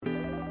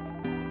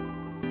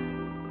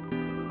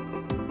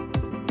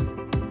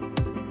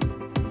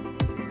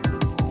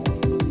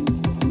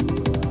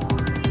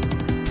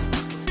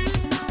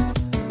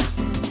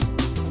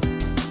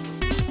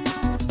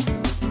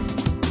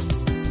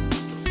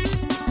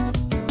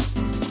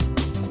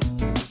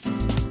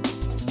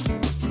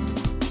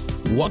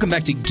Welcome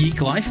back to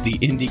Geek Life, the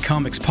indie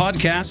comics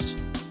podcast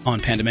on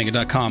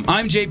pandamanga.com.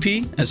 I'm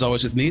JP. As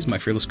always with me is my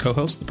fearless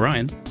co-host, the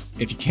Brian.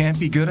 If you can't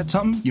be good at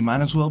something, you might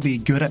as well be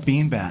good at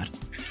being bad.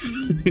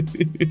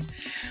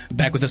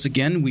 Back with us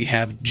again, we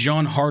have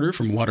John Harder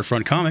from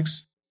Waterfront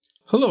Comics.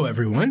 Hello,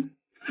 everyone.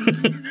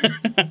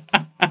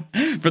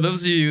 For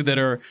those of you that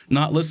are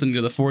not listening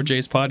to the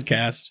 4J's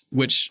podcast,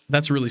 which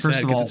that's really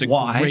sad because it's a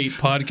great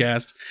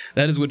podcast,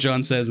 that is what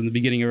John says in the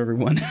beginning of every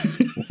one.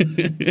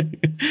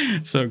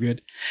 So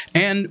good.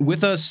 And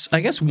with us,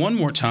 I guess one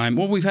more time,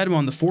 well, we've had him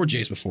on the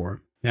 4J's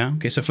before. Yeah.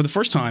 Okay. So for the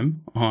first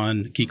time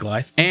on Geek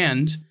Life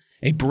and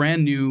a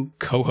brand new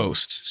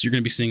co-host. So you're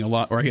going to be seeing a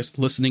lot, or I guess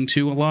listening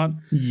to a lot.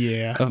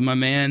 Yeah. Of my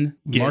man,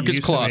 Marcus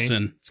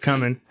Clausen. It's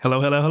coming.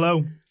 Hello, hello,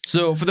 hello.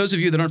 So for those of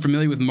you that aren't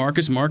familiar with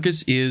Marcus,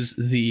 Marcus is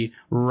the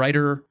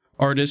writer,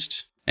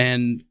 artist,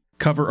 and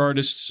cover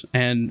artist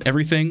and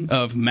everything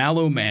of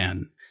Mallow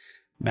Man.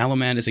 Mallow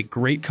Man is a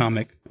great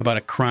comic about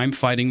a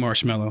crime-fighting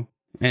marshmallow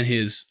and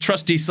his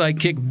trusty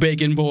sidekick,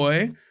 Bacon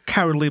Boy.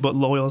 Cowardly but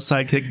loyal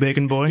sidekick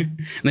Bacon Boy.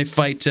 And they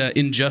fight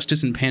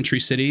injustice in Pantry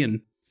City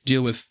and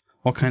deal with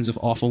all kinds of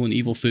awful and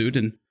evil food,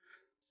 and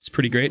it's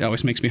pretty great. It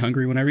always makes me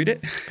hungry when I read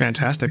it.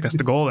 Fantastic. That's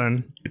the goal,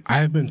 then.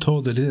 I've been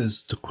told it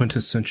is the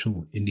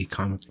quintessential indie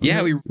comic.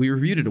 Yeah, we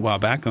reviewed it a while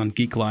back on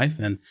Geek Life,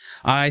 and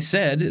I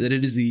said that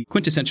it is the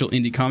quintessential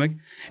indie comic.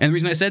 And the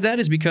reason I said that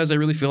is because I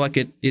really feel like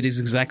it is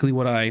exactly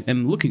what I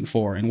am looking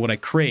for and what I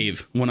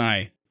crave when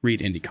I read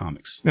indie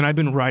comics. And I've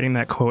been writing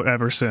that quote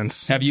ever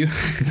since. Have you?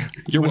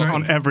 You're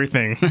welcome. On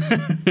everything.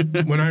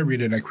 When I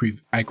read it,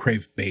 I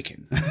crave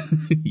bacon.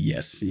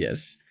 Yes,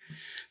 yes.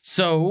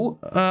 So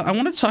I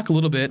want to talk a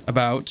little bit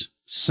about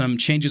some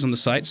changes on the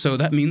site. So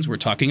that means we're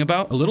talking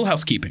about a little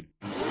housekeeping.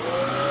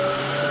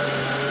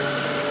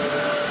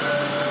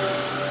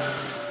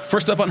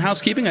 First up on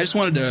housekeeping, I just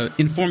wanted to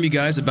inform you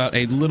guys about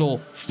a little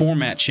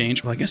format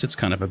change. Well, I guess it's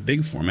kind of a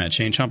big format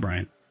change, huh,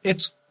 Brian?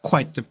 It's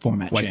quite the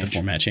format change. Quite the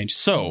format change.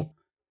 So,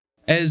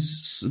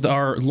 as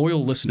our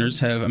loyal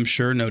listeners have, I'm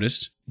sure,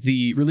 noticed,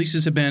 the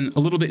releases have been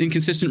a little bit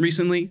inconsistent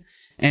recently.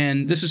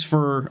 And this is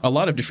for a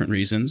lot of different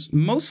reasons,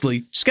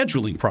 mostly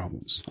scheduling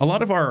problems. A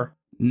lot of our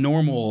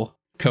normal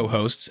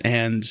co-hosts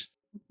and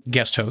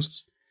guest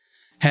hosts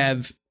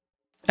have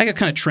kind of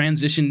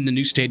transitioned to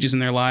new stages in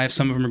their lives.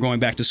 Some of them are going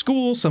back to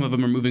school. Some of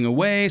them are moving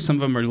away. Some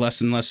of them are less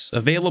and less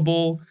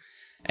available.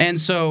 And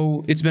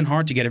so it's been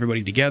hard to get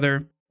everybody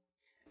together.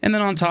 And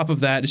then on top of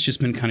that, it's just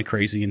been kind of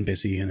crazy and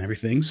busy and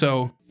everything.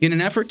 So in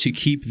an effort to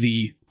keep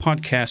the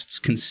podcasts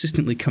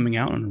consistently coming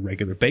out on a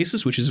regular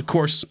basis, which is, of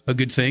course, a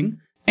good thing,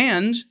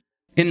 and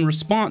in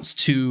response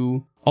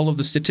to all of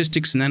the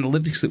statistics and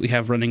analytics that we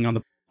have running on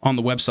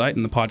the website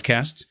and the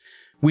podcasts,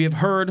 we have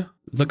heard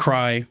the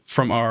cry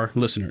from our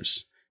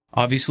listeners.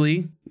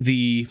 Obviously,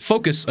 the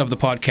focus of the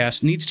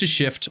podcast needs to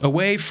shift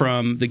away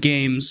from the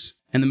games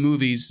and the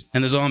movies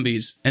and the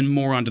zombies and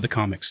more onto the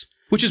comics,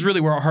 which is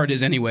really where our heart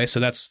is anyway, so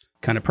that's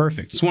kind of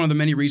perfect. It's one of the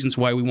many reasons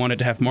why we wanted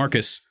to have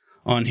Marcus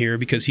on here,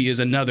 because he is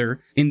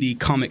another indie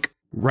comic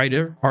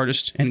writer,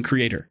 artist, and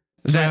creator.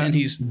 That, and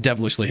he's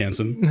devilishly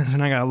handsome.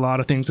 And I got a lot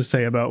of things to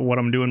say about what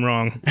I'm doing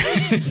wrong.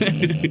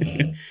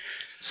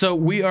 So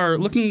we are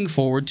looking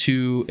forward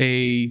to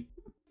a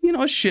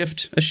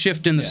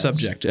shift in the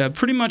subject.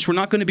 Pretty much, we're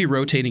not going to be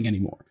rotating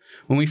anymore.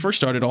 When we first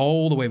started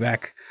all the way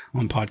back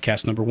on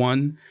podcast number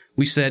 1,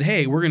 we said,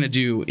 hey, we're going to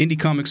do indie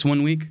comics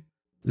one week,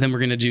 then we're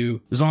going to do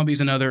zombies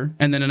another,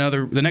 and then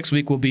the next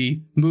week will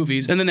be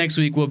movies, and the next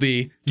week will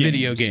be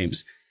video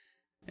games.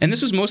 And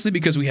this was mostly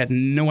because we had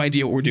no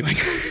idea what we're doing.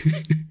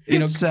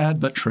 It's sad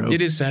but true.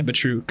 It is sad but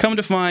true. Come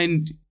to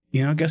find,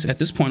 I guess at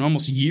this point,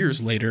 almost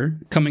years later,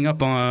 coming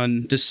up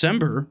on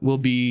December, will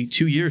be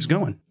 2 years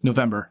going.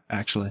 November,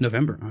 actually.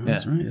 November. Oh, yeah.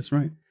 That's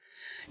right.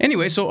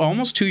 Anyway, so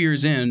almost 2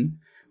 years in,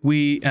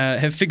 we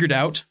have figured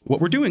out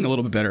what we're doing a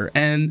little bit better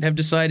and have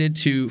decided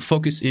to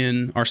focus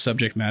in our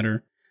subject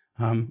matter.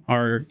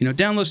 Our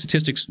download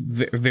statistics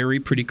vary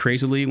pretty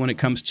crazily when it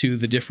comes to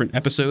the different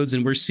episodes,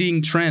 and we're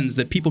seeing trends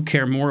that people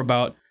care more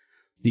about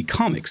the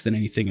comics than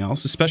anything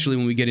else, especially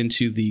when we get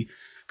into the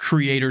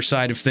creator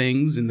side of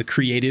things and the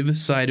creative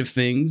side of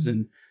things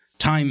and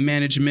time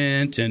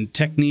management and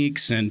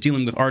techniques and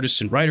dealing with artists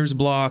and writer's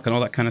block and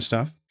all that kind of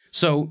stuff.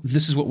 So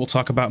this is what we'll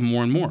talk about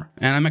more and more.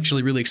 And I'm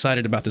actually really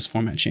excited about this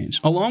format change.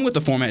 Along with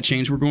the format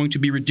change, we're going to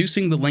be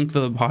reducing the length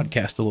of the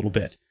podcast a little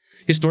bit.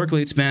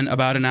 Historically, it's been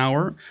about an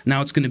hour.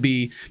 Now it's going to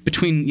be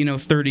between,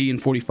 30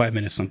 and 45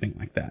 minutes, something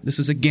like that. This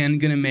is, again,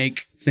 going to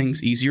make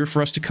things easier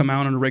for us to come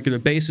out on a regular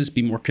basis,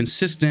 be more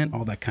consistent,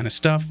 all that kind of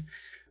stuff.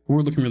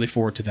 We're looking really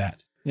forward to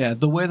that. Yeah,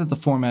 the way that the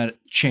format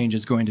change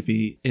is going to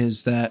be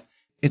is that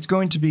it's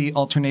going to be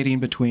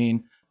alternating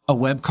between a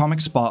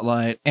webcomic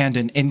spotlight and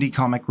an indie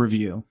comic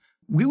review.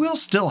 We will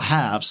still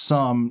have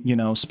some,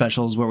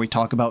 specials where we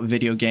talk about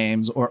video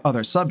games or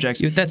other subjects.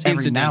 Yeah, that's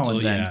every now incidental,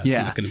 and then. It's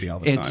not going to be all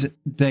the time.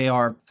 They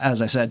are,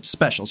 as I said,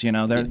 specials.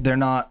 They're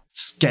not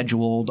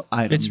scheduled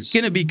items. It's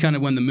going to be kind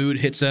of when the mood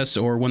hits us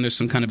or when there's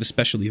some kind of a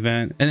special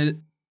event.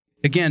 And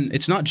again,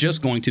 it's not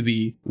just going to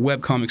be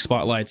webcomic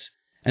spotlights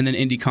and then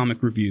indie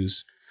comic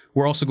reviews.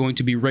 we're also going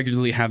to be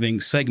regularly having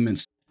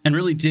segments and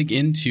really dig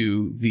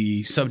into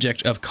the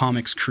subject of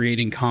comics,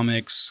 creating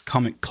comics,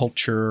 comic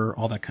culture,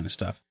 all that kind of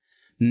stuff.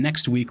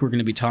 Next week, we're going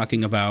to be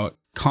talking about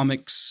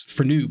comics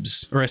for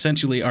noobs, or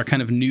essentially our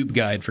kind of noob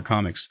guide for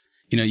comics.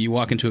 You know, you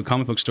walk into a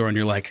comic book store and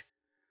you're like,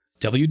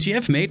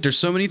 WTF, mate, there's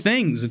so many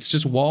things. It's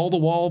just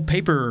wall-to-wall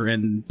paper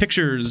and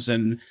pictures,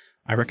 and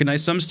I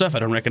recognize some stuff, I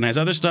don't recognize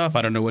other stuff,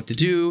 I don't know what to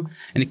do,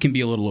 and it can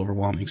be a little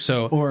overwhelming.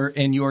 So, Or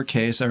in your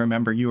case, I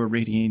remember you were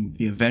reading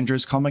the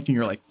Avengers comic and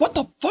you're like, what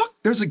the fuck?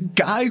 There's a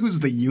guy who's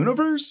the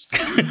universe?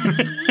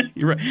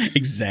 you're right.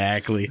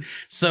 Exactly.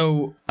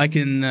 So I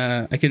think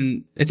that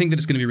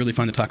it's going to be really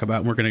fun to talk about,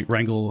 and we're going to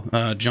wrangle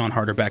John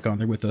Harder back on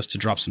there with us to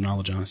drop some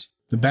knowledge on us.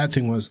 The bad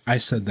thing was I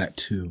said that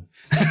too.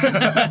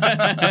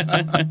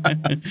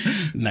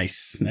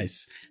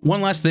 Nice.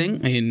 One last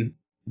thing in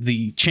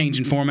the change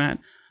in format.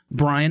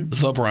 Brian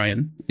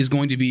is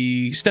going to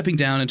be stepping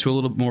down into a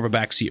little bit more of a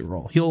backseat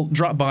role. He'll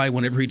drop by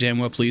whenever he damn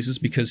well pleases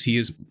because he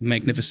is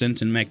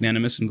magnificent and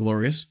magnanimous and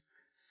glorious.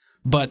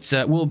 But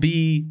will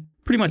be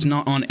pretty much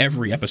not on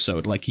every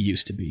episode like he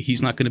used to be.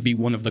 He's not going to be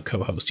one of the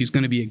co-hosts. He's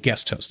going to be a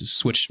guest host to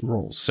switch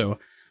roles. So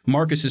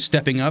Marcus is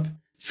stepping up,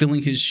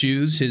 filling his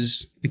shoes,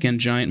 his, again,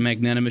 giant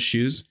magnanimous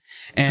shoes.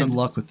 And, Good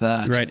luck with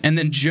that. Right. And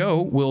then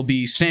Joe will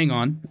be staying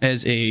on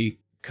as a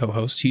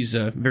co-host. He's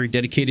a very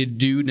dedicated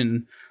dude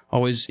and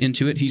always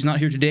into it. He's not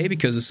here today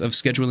because of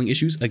scheduling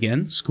issues.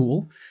 Again,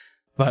 school.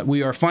 But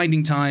we are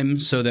finding time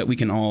so that we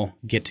can all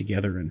get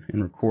together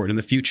and record in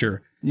the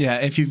future. Yeah,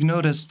 if you've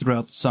noticed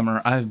throughout the summer,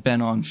 I've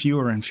been on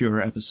fewer and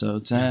fewer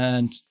episodes,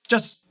 and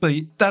that's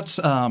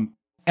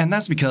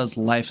because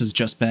life has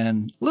just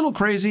been a little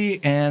crazy,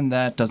 and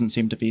that doesn't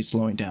seem to be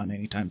slowing down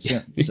anytime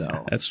soon. So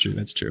Yeah, that's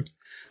true.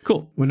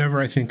 Cool.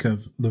 Whenever I think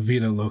of La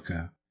Vida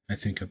Loca, I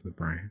think of the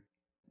Brian.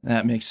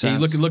 that makes So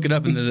sense. you look it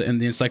up in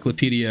the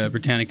Encyclopedia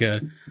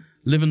Britannica.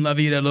 Living La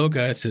Vida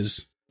Loca, it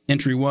says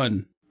entry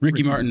 1,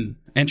 Ricky Martin.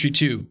 Entry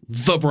 2,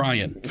 The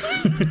Brian.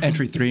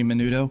 Entry 3,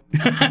 Menudo.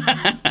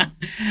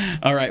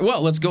 All right,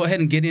 well, let's go ahead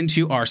and get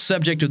into our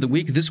subject of the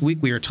week. This week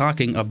we are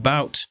talking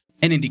about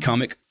an indie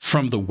comic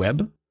from the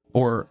web,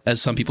 or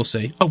as some people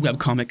say, a web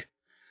comic.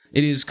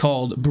 It is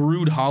called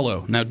Brood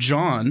Hollow. Now,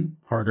 John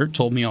Harder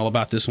told me all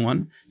about this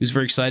one. He was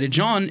very excited.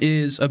 John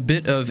is a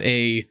bit of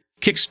a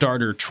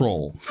Kickstarter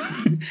troll.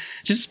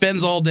 Just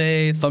spends all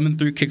day thumbing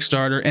through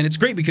Kickstarter, and it's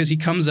great because he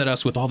comes at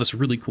us with all this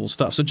really cool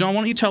stuff. So, John,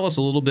 why don't you tell us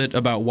a little bit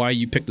about why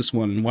you picked this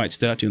one and why it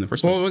stood out to you in the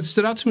first place? Well, what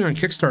stood out to me on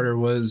Kickstarter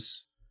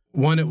was,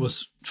 one, it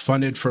was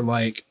funded for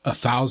like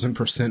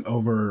 1,000%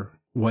 over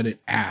what it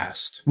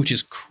asked. Which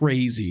is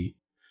crazy.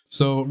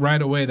 So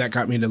right away, that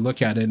got me to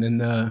look at it. And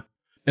the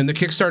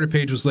Kickstarter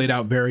page was laid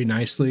out very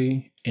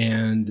nicely.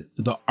 And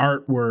the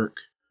artwork,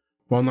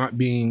 while not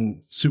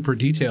being super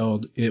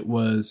detailed, it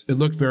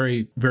looked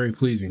very, very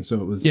pleasing.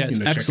 So it was, Yeah, it's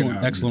check it excellent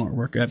out.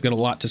 artwork. I've got a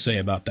lot to say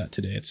about that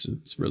today. It's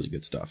really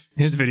good stuff.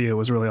 His video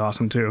was really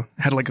awesome too.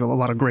 Had like a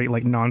lot of great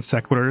like non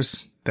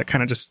sequiturs that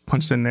kind of just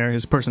punched in there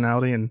his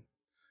personality. And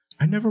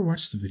I never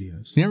watched the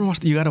videos. you never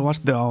watched. You got to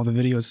watch the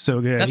videos. So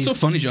good. That's so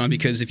funny, John,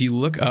 because if you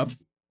look up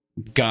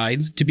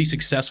guides to be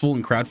successful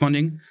in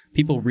crowdfunding,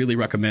 people really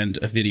recommend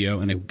a video,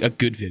 and a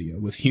good video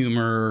with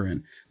humor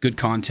and good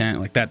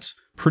content. Like, that's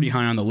pretty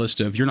high on the list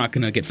of you're not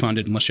going to get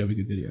funded unless you have a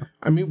good video.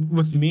 I mean,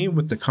 with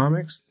the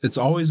comics, it's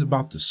always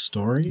about the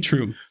story.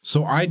 True.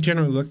 So I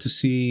generally look to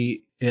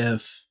see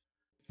if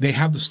they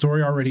have the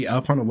story already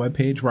up on a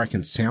webpage where I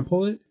can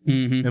sample it.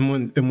 Mm-hmm.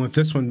 And with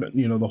this one,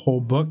 the whole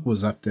book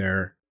was up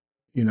there.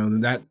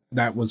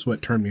 That was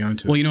what turned me on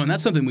to it. Well, and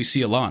that's something we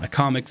see a lot. A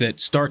comic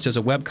that starts as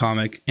a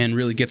webcomic and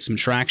really gets some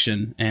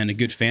traction and a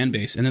good fan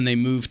base, and then they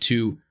move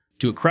to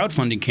do a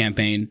crowdfunding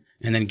campaign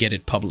and then get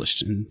it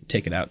published and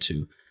take it out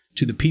to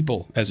the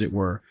people, as it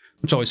were,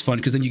 which is always fun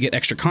because then you get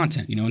extra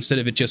content. Instead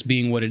of it just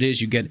being what it is,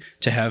 you get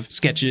to have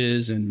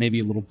sketches and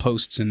maybe little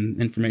posts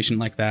and information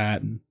like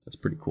that, and that's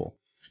pretty cool.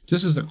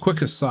 Just as a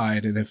quick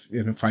aside, and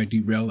if I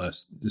derail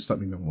us, just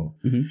let me know. Will.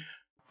 Mm-hmm.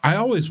 I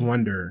always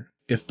wonder,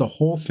 if the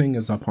whole thing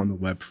is up on the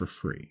web for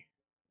free,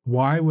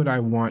 why would I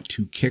want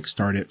to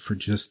kickstart it for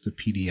just the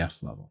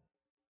PDF level?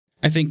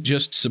 I think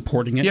just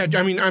supporting it. Yeah,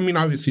 I mean,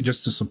 obviously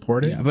just to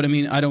support it. Yeah, but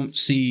I don't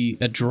see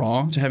a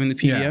draw to having the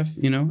PDF.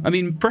 Yeah.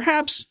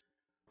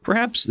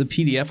 Perhaps the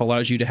PDF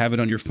allows you to have it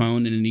on your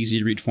phone in an easy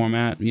to read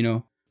format.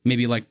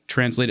 Maybe like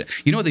translate it.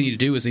 What they need to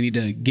do is they need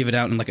to give it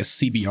out in like a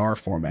CBR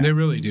format. They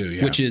really do,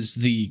 yeah. Which is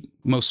the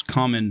most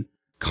common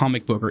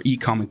comic book or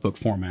e-comic book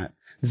format.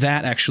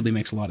 That actually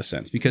makes a lot of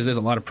sense because there's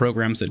a lot of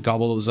programs that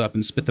gobble those up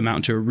and spit them out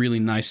into a really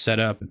nice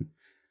setup, and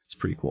it's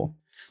pretty cool.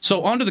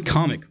 So on to the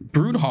comic.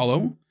 Brood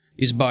Hollow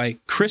is by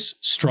Chris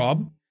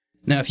Straub.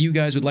 Now, if you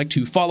guys would like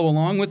to follow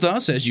along with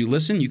us as you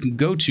listen, you can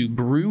go to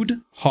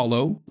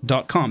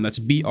broodhollow.com. That's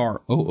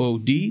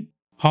BROOD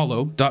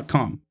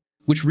hollow.com,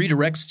 which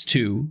redirects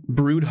to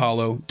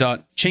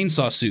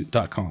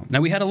broodhollow.chainsawsuit.com. Now,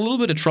 we had a little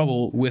bit of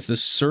trouble with the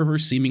server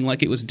seeming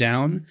like it was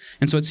down,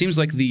 and so it seems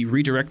like the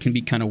redirect can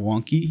be kind of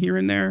wonky here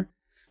and there.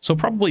 So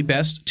probably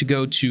best to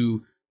go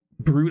to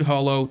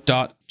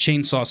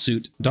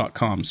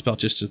broodhollow.chainsawsuit.com, spelled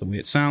just as the way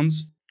it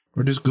sounds.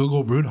 Or just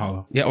Google Brood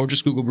Hollow. Yeah, or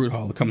just Google Brood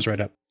Hollow. It comes right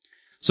up.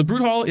 So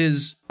Brood Hollow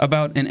is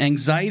about an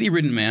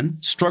anxiety-ridden man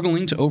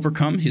struggling to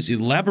overcome his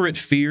elaborate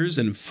fears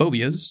and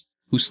phobias,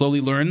 who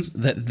slowly learns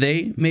that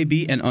they may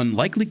be an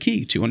unlikely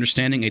key to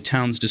understanding a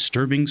town's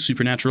disturbing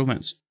supernatural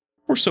events.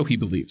 Or so he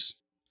believes.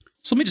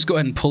 So let me just go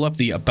ahead and pull up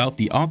the About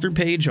the Author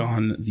page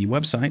on the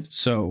website.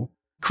 So,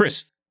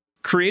 Chris,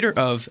 creator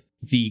of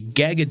the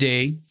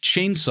Gag-A-Day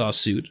Chainsaw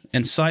Suit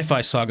and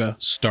sci-fi saga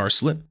Star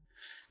Slip.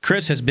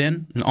 Chris has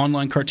been an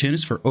online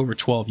cartoonist for over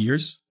 12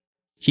 years.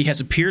 He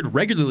has appeared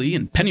regularly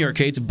in Penny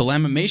Arcade's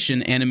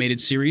Blamimation animated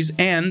series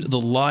and the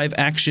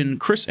live-action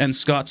Chris and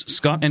Scott's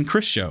Scott and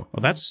Chris show.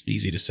 Well, that's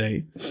easy to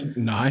say.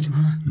 Not.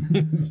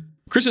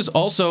 Chris is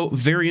also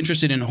very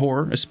interested in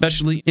horror,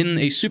 especially in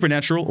a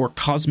supernatural or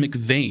cosmic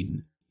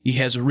vein. He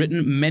has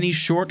written many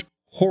short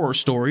horror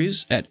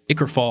stories at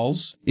Ichor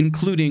Falls,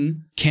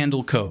 including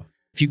Candle Cove.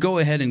 If you go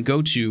ahead and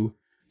go to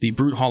the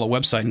Brood Hollow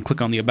website and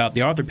click on the About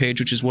the Author page,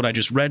 which is what I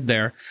just read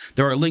there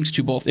are links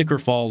to both Ichor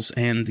Falls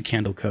and the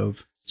Candle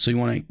Cove. So you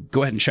want to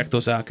go ahead and check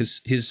those out because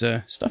his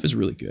stuff is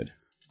really good.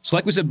 So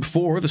like we said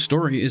before, the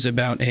story is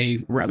about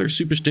a rather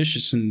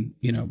superstitious and,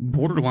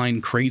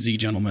 borderline crazy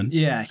gentleman.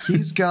 Yeah,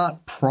 he's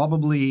got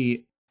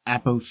probably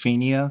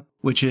apophenia,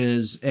 which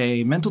is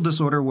a mental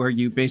disorder where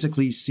you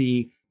basically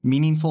see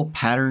meaningful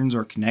patterns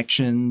or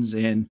connections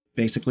in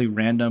basically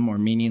random or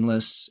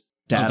meaningless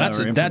data or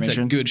information. That's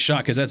a good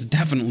shot because that's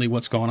definitely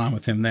what's going on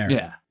with him there.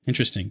 Yeah.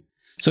 Interesting.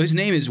 So his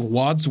name is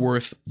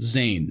Wadsworth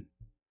Zane.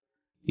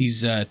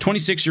 He's a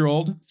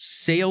 26-year-old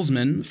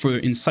salesman for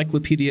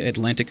Encyclopedia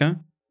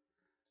Atlantica.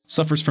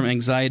 Suffers from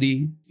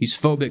anxiety. He's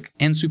phobic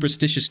and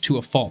superstitious to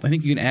a fault. I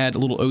think you can add a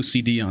little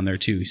OCD on there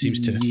too. He seems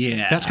to.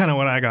 Yeah. That's kind of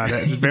what I got.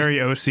 It's very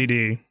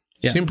OCD.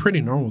 Yeah. Seemed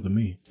pretty normal to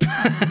me.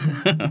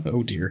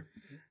 Oh dear.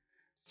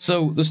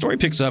 So the story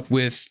picks up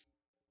with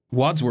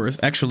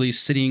Wadsworth actually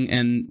sitting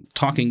and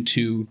talking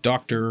to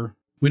Dr.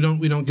 We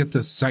don't get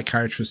the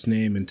psychiatrist's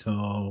name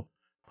until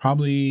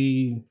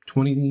probably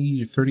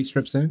 20 or 30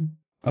 strips in.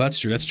 Oh, that's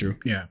true. That's true.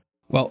 Yeah.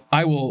 Well,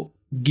 I will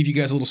give you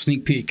guys a little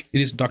sneak peek.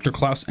 It is Dr.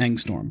 Klaus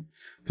Angstorm,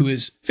 who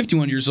is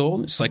 51 years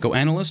old,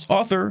 psychoanalyst,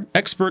 author,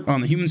 expert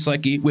on the human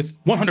psyche with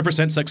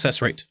 100%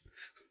 success rate.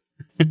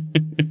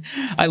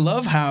 I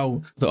love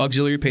how the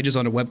auxiliary pages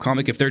on a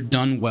webcomic, if they're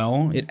done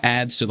well, it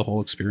adds to the whole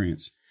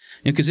experience.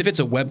 Because if it's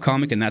a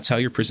webcomic and that's how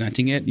you're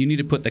presenting it, you need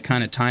to put the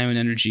kind of time and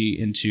energy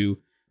into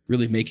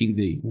really making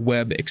the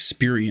web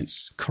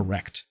experience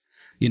correct,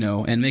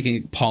 and making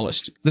it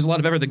polished. There's a lot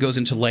of effort that goes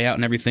into layout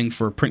and everything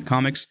for print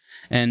comics,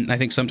 and I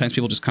think sometimes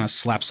people just kind of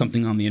slap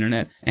something on the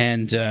internet.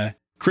 And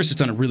Chris has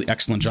done a really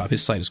excellent job.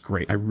 His site is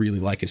great. I really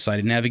like his site.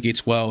 It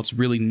navigates well. It's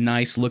really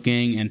nice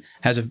looking and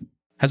has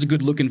a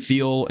good look and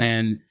feel,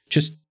 and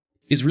just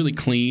is really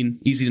clean,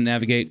 easy to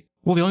navigate.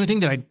 Well, the only thing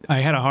that I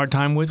had a hard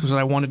time with was that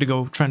I wanted to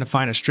go trying to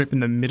find a strip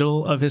in the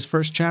middle of his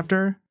first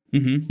chapter.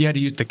 Mm-hmm. You had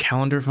to use the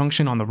calendar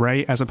function on the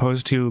right as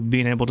opposed to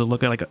being able to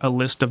look at like a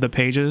list of the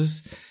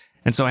pages.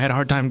 And so I had a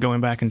hard time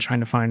going back and trying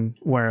to find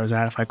where I was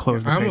at if I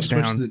closed the page down. I almost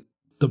wish that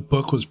the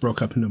book was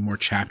broke up into more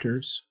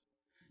chapters.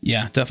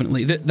 Yeah,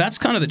 definitely. That's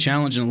kind of the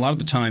challenge, and a lot of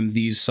the time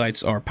these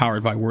sites are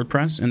powered by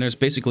WordPress, and there's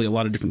basically a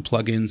lot of different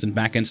plugins and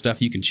backend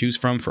stuff you can choose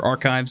from for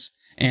archives,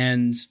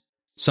 and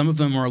some of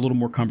them are a little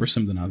more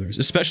cumbersome than others,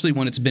 especially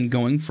when it's been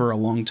going for a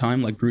long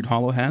time, like Brood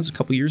Hollow has, a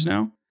couple years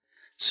now.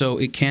 So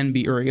it can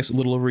be, or I guess a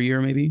little over a year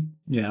maybe.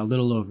 Yeah, a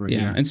little over a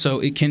year. And so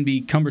it can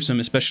be cumbersome,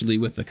 especially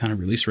with the kind of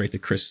release rate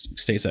that Chris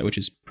stays at, which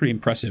is pretty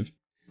impressive.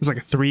 It's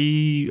like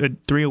three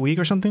a week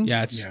or something.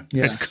 Yeah, it's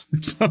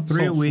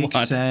 3 a week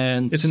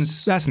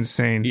since that's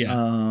insane.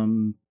 Yeah,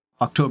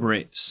 October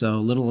 8th, so a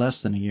little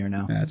less than a year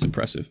now. Yeah, that's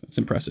impressive. It's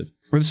impressive.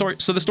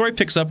 So the story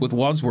picks up with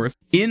Wadsworth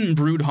in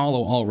Brood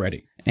Hollow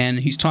already, and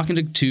he's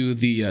talking to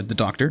the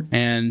doctor,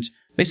 and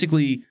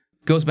basically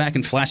goes back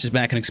and flashes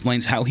back and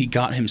explains how he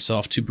got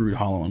himself to Brood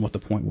Hollow and what the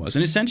point was.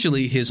 And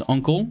essentially, his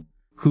uncle,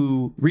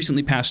 who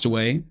recently passed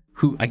away,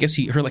 who I guess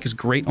he heard like his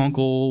great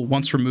uncle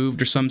once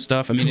removed or some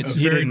stuff. I mean, it's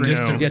very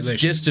distant. It's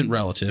distant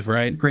relative,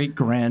 right? Great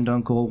grand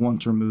uncle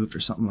once removed or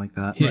something like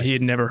that. Yeah, he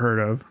had never heard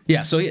of.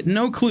 Yeah, so he had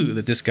no clue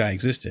that this guy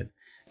existed,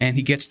 and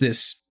he gets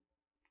this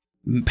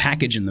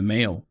package in the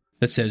mail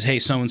that says, "Hey,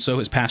 so and so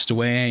has passed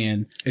away,"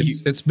 and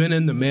it's been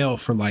in the mail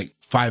for like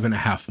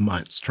 5.5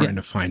 months trying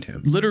to find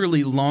him.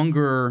 Literally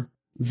longer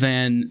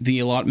than the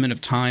allotment of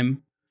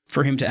time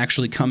for him to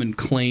actually come and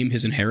claim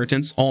his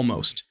inheritance.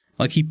 Almost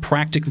like he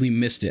practically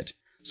missed it.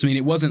 So, I mean,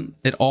 it wasn't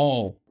at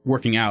all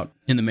working out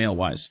in the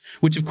mail-wise,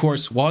 which, of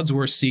course,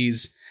 Wadsworth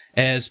sees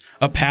as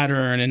a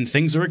pattern and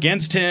things are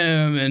against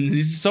him and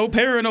he's so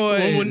paranoid.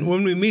 Well,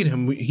 when we meet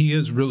him, he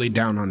is really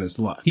down on his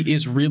luck. He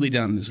is really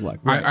down on his luck.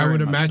 I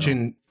would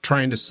imagine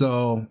trying to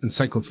sell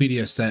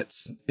encyclopedia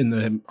sets in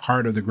the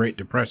heart of the Great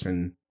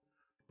Depression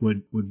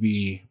would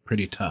be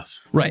pretty tough.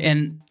 Right,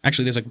 and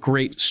actually there's a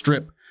great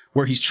strip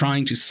where he's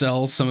trying to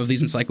sell some of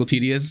these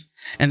encyclopedias,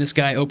 and this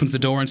guy opens the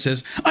door and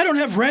says, "I don't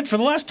have rent for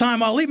the last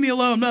time. I'll leave me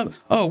alone."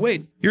 Oh,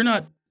 wait, you're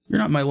not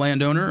my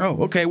landowner.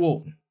 Oh, okay,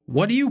 well,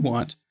 what do you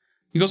want?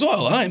 He goes,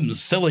 "Well, I'm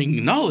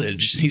selling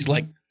knowledge." He's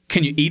like,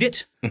 can you eat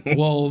it?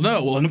 Well,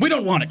 no. Well, and we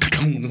don't want it.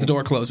 The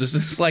door closes.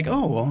 It's like,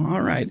 oh, well,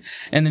 all right.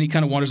 And then he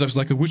kind of wanders off. He's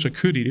like, I wish I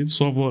could eat it. It'd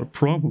solve a lot of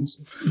problems.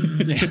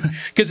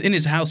 Because in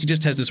his house, he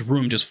just has this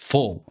room just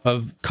full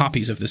of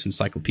copies of this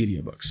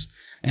encyclopedia books.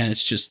 And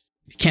it's just,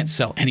 he can't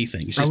sell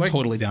anything. He's just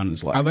totally down in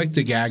his luck. I like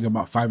to gag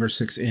about 5 or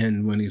 6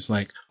 in when he's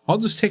like, I'll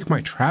just take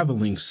my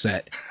traveling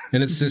set.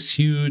 And it's this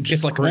huge.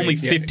 It's like crate. only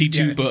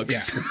 52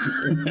 books.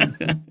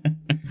 Yeah.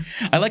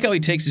 I like how he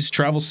takes his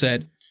travel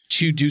set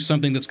to do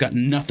something that's got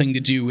nothing to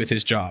do with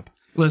his job.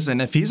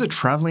 Listen, if he's a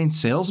traveling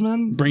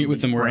salesman, Bring it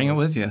with him. bring it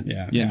with you.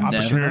 Yeah.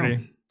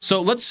 Opportunity. So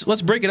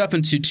let's break it up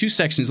into 2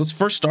 sections. Let's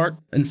first start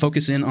and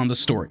focus in on the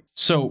story.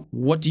 So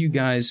what do you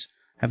guys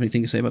have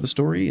anything to say about the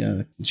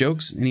story?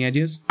 Jokes? Any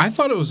ideas? I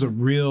thought it was a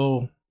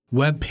real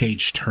web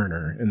page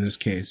turner in this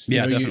case.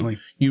 Yeah, definitely.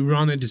 You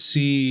wanted to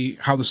see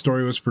how the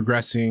story was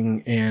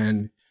progressing,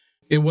 and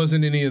it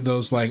wasn't any of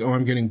those like, oh,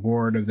 I'm getting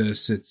bored of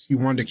this. It's you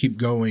wanted to keep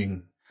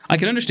going. I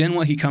can understand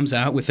why he comes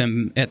out with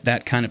them at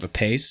that kind of a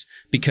pace,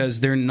 because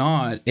they're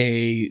not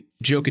a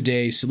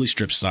joke-a-day silly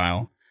strip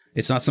style.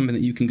 It's not something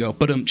that you can go,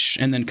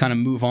 and then kind of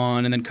move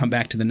on and then come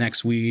back to the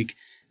next week.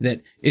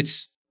 That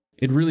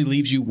it really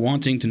leaves you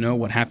wanting to know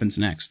what happens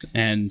next.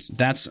 And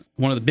that's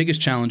one of the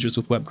biggest challenges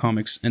with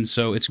webcomics. And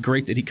so it's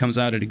great that he comes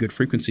out at a good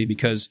frequency,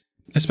 because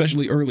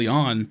especially early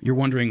on, you're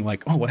wondering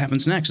like, oh, what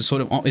happens next?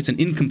 It's an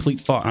incomplete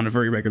thought on a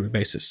very regular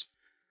basis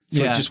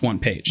for just one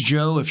page.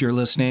 Joe, if you're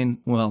listening,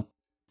 well,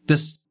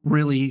 this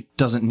really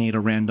doesn't need a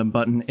random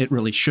button. It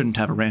really shouldn't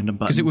have a random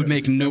button. Because it would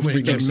make no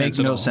freaking sense. It makes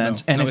no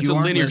sense. And if it's you a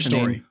aren't linear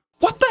listening, story.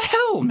 What the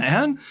hell,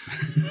 man?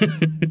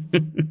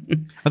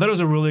 I thought it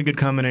was a really good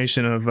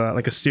combination of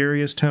like a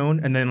serious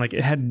tone, and then like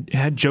it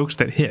had jokes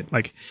that hit.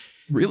 Like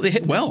Really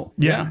hit well.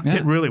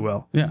 hit really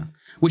well. Yeah.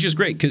 Which is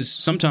great, because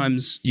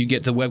sometimes you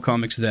get the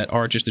webcomics that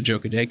are just a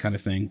joke a day kind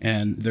of thing,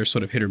 and they're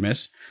sort of hit or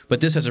miss.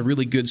 But this has a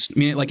really good,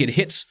 it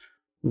hits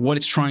what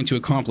it's trying to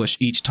accomplish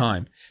each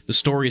time. The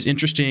story is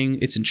interesting,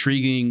 it's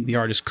intriguing, the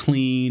art is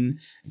clean,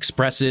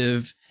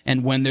 expressive,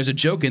 and when there's a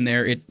joke in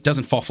there, it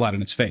doesn't fall flat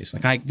on its face.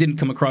 Like, I didn't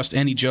come across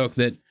any joke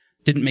that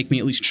didn't make me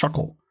at least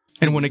chuckle.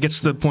 And when it gets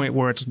to the point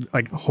where it's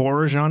like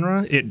horror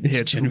genre, it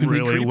hits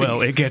really creepy.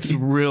 well. It gets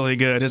really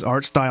good. His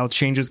art style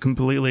changes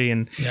completely,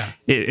 and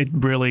it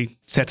really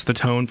sets the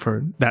tone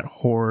for that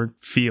horror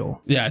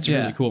feel. Yeah, it's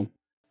really cool.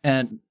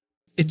 And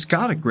it's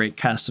got a great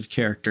cast of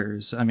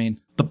characters. I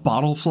mean, the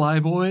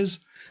Bottlefly Boys,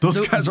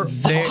 those guys are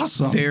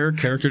awesome. Their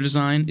character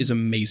design is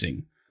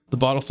amazing. The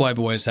Bottlefly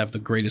Boys have the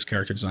greatest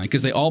character design,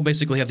 because they all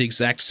basically have the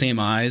exact same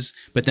eyes,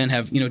 but then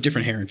have,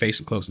 different hair and face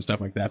and clothes and stuff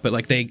like that. But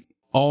like, they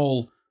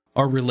all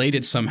are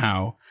related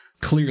somehow,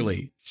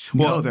 clearly.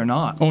 Well, no, they're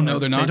not. Oh, no,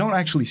 they're not? They don't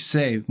actually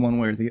say one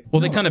way or the other.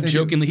 Well, they kind of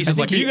jokingly, he says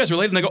like, are you guys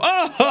related? And they go,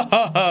 ha,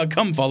 ha, ha,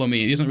 come follow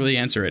me. He doesn't really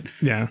answer it.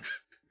 Yeah.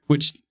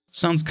 Which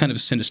sounds kind of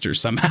sinister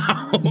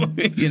somehow,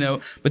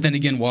 But then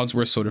again,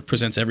 Wadsworth sort of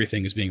presents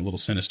everything as being a little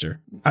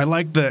sinister. I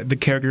like the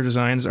character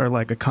designs are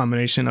like a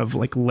combination of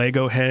like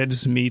Lego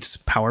heads meets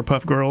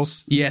Powerpuff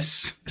Girls.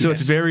 Yes. So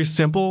it's very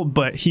simple,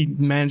 but he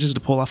manages to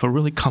pull off a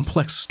really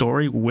complex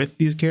story with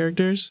these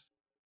characters.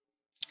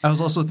 I was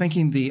also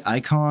thinking the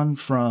icon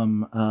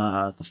from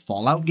the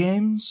Fallout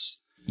games.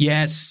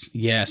 Yes.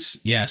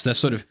 That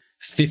sort of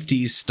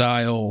 50s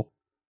style,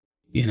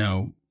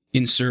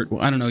 insert.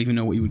 Well, I don't even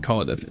know what you would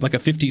call it. Like a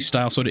 50s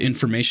style sort of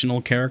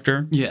informational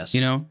character. Yes.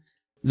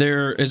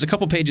 There is a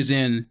couple pages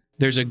in.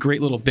 There's a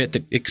great little bit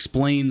that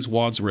explains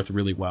Wadsworth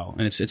really well,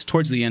 and it's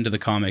towards the end of the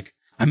comic.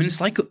 I'm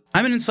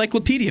an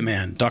encyclopedia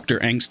man, Dr.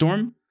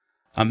 Angstorm.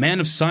 A man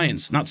of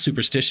science, not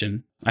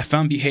superstition. I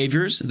found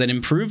behaviors that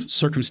improve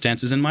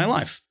circumstances in my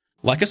life,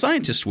 like a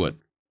scientist would.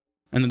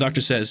 And the doctor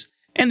says,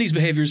 and these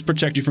behaviors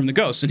protect you from the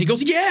ghosts. And he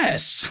goes,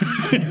 yes!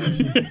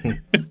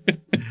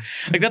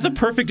 Like, that's a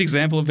perfect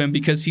example of him,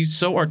 because he's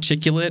so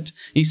articulate.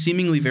 He's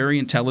seemingly very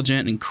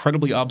intelligent,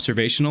 incredibly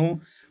observational,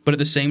 but at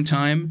the same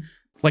time,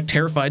 like,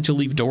 terrified to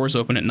leave doors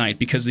open at night,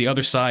 because the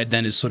other side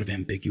then is sort of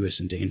ambiguous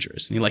and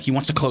dangerous. And he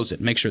wants to close it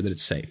and make sure that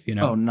it's safe,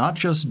 Oh, not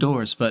just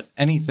doors, but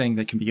anything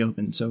that can be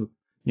opened. So,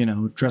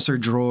 dresser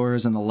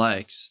drawers and the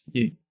likes.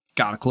 You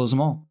gotta close them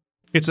all.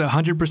 It's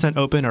 100%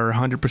 open or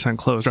 100%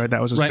 closed, right?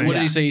 That was his right. thing. What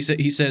did he say?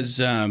 He says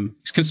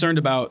he's concerned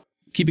about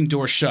keeping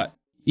doors shut.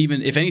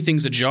 Even if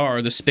anything's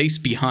ajar, the space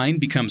behind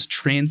becomes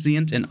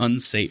transient and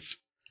unsafe.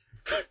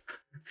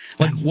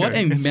 What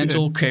a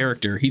mental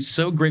character. He's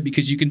so great,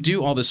 because you can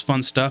do all this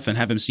fun stuff and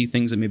have him see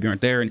things that maybe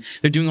aren't there. And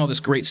they're doing all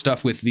this great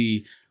stuff with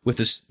the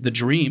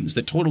dreams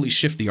that totally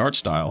shift the art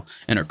style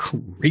and are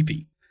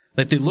creepy.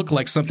 Like, they look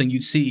like something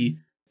you'd see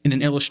in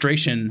an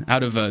illustration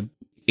out of a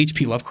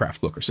H.P.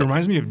 Lovecraft book or It something.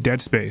 reminds me of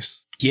Dead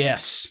Space.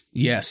 Yes,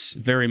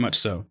 very much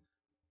so.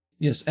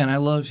 Yes, and I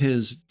love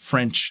his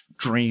French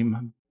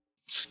dream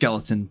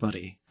skeleton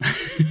buddy.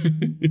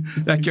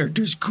 That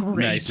character's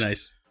great.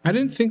 Nice. I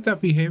didn't think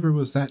that behavior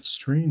was that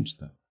strange,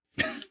 though.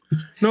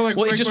 No, it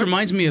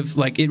reminds me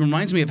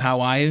of how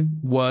I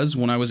was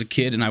when I was a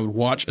kid, and I would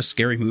watch a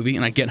scary movie,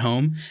 and I'd get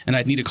home, and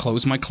I'd need to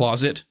close my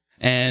closet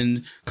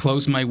and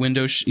close my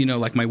window,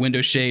 like my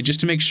window shade, just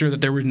to make sure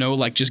that there were no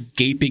like just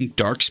gaping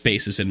dark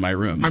spaces in my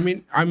room. I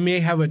mean, I may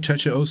have a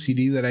touch of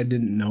OCD that I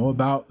didn't know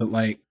about, but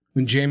like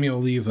when Jamie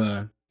will leave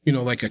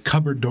like a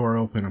cupboard door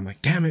open, I'm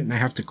like, damn it, and I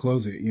have to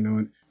close it,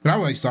 but I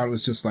always thought it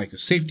was just like a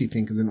safety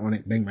thing because I didn't want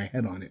to bang my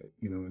head on it,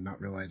 and not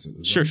realize it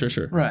was.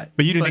 Sure. Right.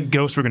 But you didn't think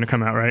ghosts were going to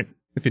come out, right?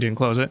 If you didn't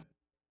close it.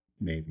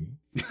 Maybe.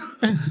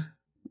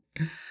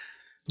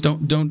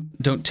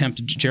 Don't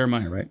tempt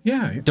Jeremiah, right?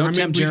 Yeah. Don't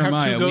tempt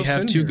Jeremiah. We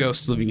have two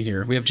ghosts living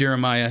here. We have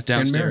Jeremiah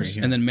downstairs,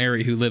 and then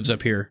Mary, who lives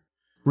up here.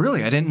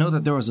 Really, I didn't know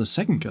that there was a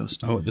second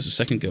ghost. Oh, there's a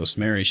second ghost,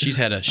 Mary. She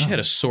had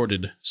a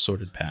sordid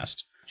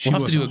past. We'll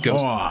have to do a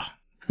ghost.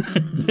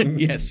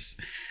 Yes.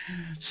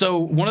 So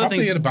one of the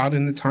things about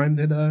in the time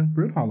that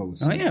Brood Hollow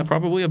was. Oh yeah,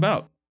 probably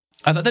about.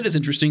 I thought that is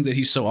interesting that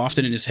he's so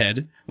often in his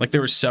head. Like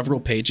there were several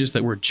pages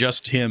that were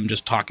just him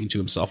just talking to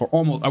himself, or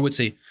almost, I would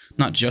say,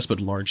 not just, but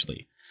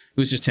largely. It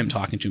was just him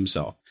talking to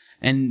himself.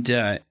 And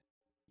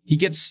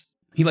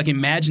he like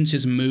imagines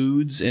his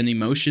moods and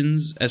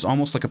emotions as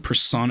almost like a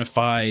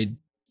personified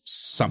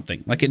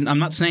something. Like, I'm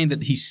not saying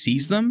that he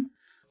sees them,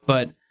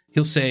 but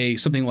he'll say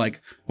something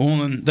like,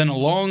 well, and then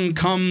along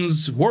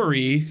comes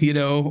worry,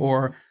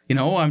 or, you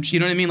know what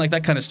I mean? Like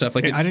that kind of stuff.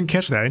 Like, I didn't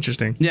catch that.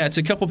 Interesting. Yeah, it's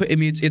a couple. I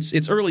mean,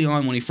 it's early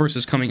on when he first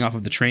is coming off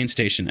of the train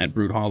station at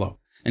Brood Hollow,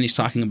 and he's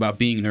talking about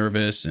being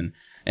nervous, and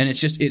it's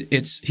just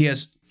he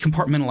has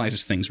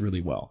compartmentalizes things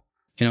really well,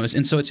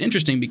 and so it's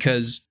interesting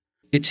because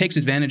it takes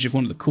advantage of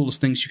one of the coolest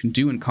things you can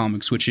do in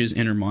comics, which is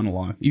inner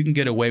monologue. You can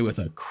get away with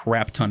a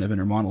crap ton of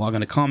inner monologue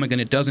in a comic,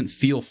 and it doesn't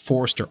feel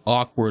forced or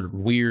awkward or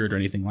weird or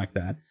anything like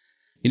that.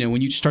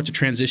 When you start to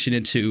transition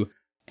into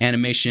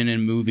animation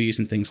and movies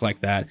and things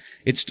like that,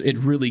 it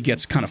really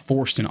gets kind of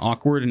forced and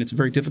awkward, and it's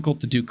very difficult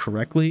to do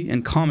correctly.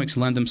 And comics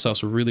lend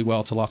themselves really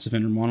well to lots of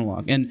inner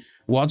monologue. And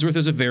Wadsworth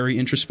is a very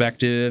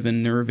introspective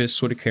and nervous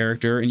sort of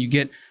character, and you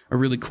get a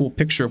really cool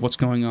picture of what's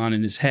going on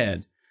in his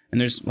head. And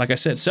there's, like I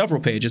said,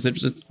 several pages.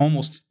 There's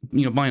almost,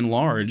 by and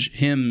large,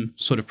 him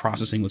sort of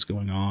processing what's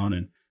going on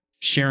and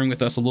sharing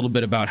with us a little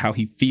bit about how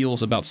he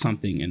feels about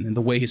something and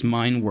the way his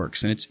mind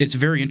works. And it's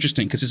very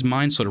interesting because his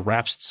mind sort of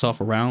wraps itself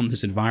around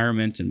this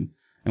environment and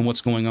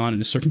what's going on in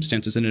his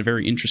circumstances in a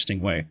very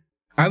interesting way.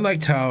 I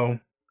liked how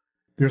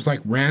there's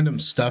like random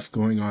stuff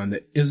going on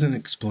that isn't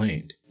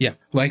explained. Yeah.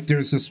 Like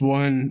there's this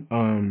one,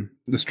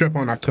 the strip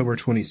on October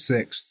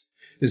 26th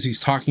is he's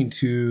talking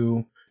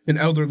to an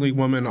elderly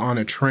woman on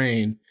a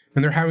train,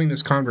 and they're having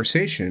this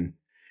conversation.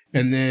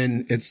 And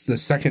then it's the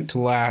second to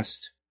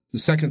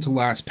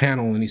last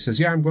panel, and he says,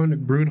 yeah, I'm going to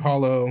Brood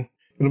Hollow.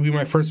 It'll be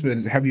my first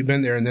visit. Have you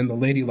been there? And then the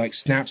lady like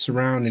snaps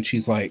around and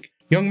she's like,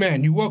 young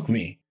man, you woke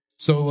me.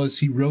 So was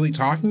he really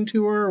talking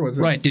to her? Was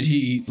it right? Did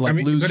he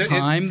lose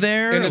time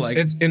there?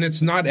 And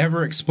it's not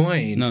ever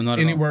explained not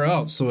anywhere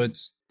else. So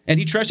and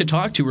he tries to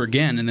talk to her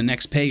again in the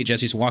next page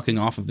as he's walking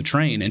off of the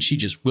train, and she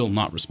just will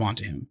not respond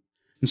to him.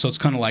 And so it's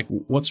kind of like,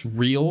 what's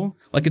real?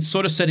 Like it's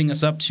sort of setting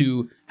us up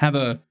to have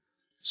a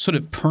sort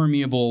of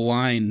permeable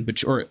line,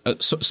 or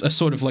a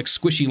sort of like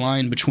squishy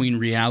line between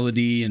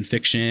reality and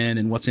fiction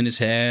and what's in his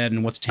head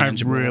and what's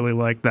tangible. I really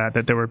like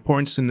that there were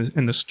points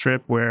in the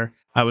strip where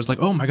I was like,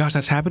 oh my gosh,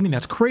 that's happening?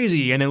 That's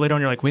crazy. And then later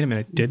on you're like, wait a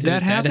minute, did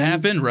that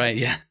happen? Right,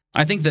 yeah.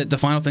 I think that the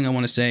final thing I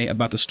want to say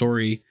about the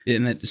story,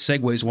 and that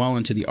segues well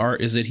into the art,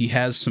 is that he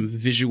has some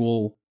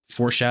visual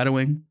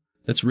foreshadowing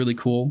that's really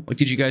cool. Like,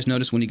 did you guys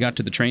notice when he got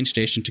to the train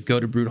station to go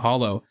to Brood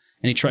Hollow,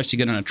 and he tries to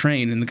get on a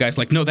train, and the guy's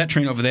like, no, that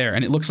train over there.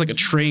 And it looks like a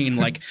train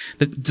like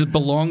that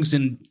belongs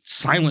in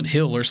Silent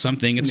Hill or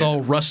something. It's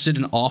all rusted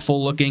and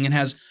awful looking and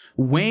has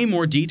way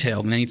more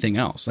detail than anything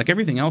else. Like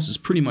everything else is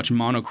pretty much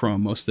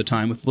monochrome most of the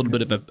time with a little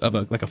bit of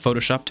a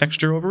Photoshop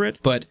texture over it.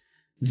 But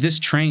this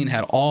train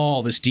had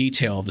all this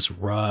detail, this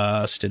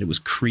rust, and it was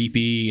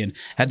creepy and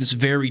had this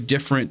very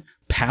different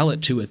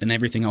palette to it than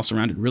everything else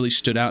around it. It really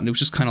stood out, and it was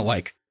just kind of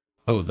like,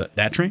 oh,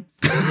 that train?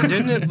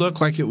 Didn't it look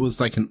like it was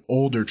like an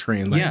older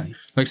train?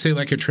 Like say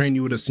like a train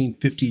you would have seen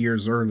 50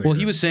 years earlier. Well,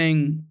 he was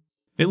saying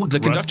it looked the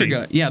rusty. conductor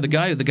guy. Yeah, the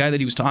guy that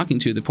he was talking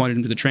to that pointed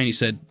him to the train, he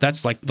said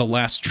that's like the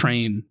last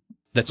train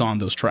that's on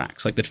those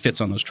tracks, like that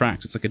fits on those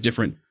tracks. It's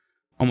like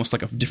almost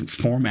like a different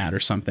format or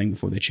something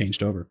before they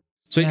changed over.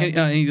 So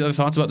any other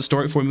thoughts about the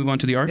story before we move on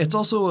to the art? It's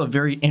also a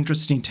very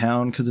interesting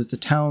town because it's a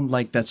town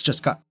like that's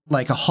just got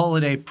like a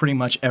holiday pretty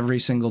much every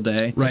single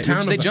day. Right.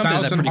 Town They of jumped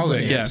into that 1,000 pretty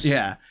quick. holidays.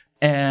 Yeah.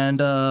 And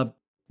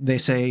they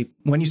say,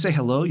 when you say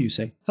hello, you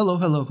say hello,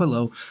 hello,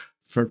 hello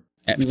for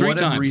 3 whatever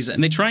times. reason.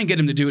 And they try and get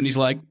him to do it, and he's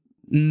like,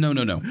 no.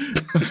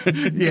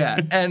 Yeah.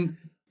 And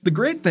the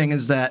great thing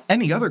is that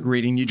any other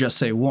greeting you just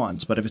say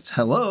once, but if it's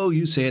hello,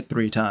 you say it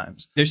 3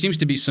 times. There seems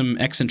to be some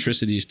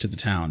eccentricities to the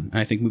town.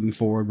 I think moving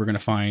forward, we're going to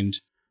find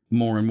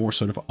more and more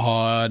sort of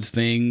odd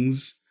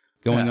things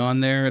going on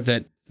there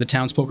that the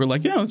townsfolk are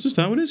like, yeah, that's just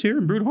how it is here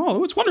in Brood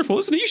Hollow. It's wonderful,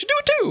 isn't it? You should do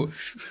it too.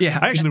 Yeah.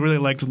 I actually really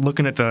liked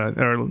looking at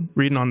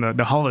reading on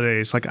the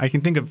holidays. Like I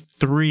can think of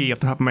 3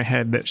 off the top of my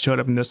head that showed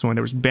up in this one.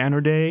 There was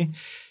Banner Day,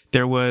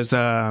 there was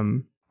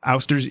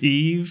Ouster's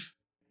Eve,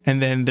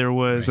 and then there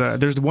was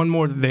there's one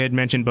more that they had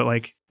mentioned, but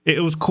like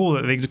it was cool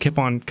that they just kept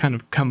on kind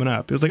of coming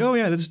up. It was like, oh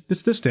yeah, it's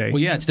this day.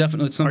 Well, yeah, it's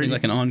something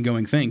like an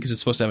ongoing thing because it's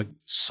supposed to have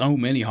so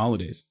many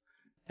holidays.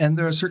 And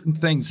there are certain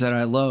things that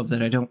I love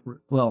that I don't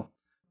want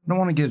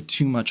to give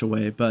too much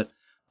away, but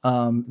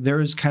there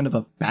is kind of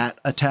a bat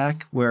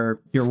attack where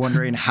you're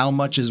wondering how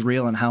much is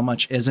real and how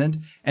much isn't.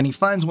 And he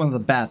finds one of the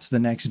bats the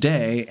next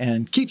day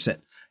and keeps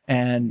it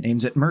and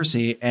names it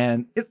Mercy,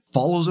 and it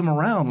follows him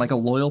around like a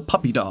loyal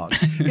puppy dog.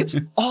 It's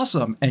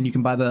awesome. And you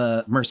can buy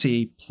the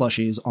Mercy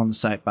plushies on the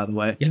site, by the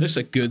way. Yeah, there's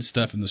good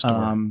stuff in the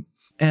store.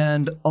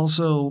 And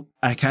also,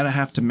 I kind of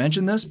have to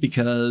mention this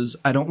because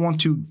I don't want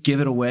to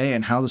give it away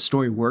and how the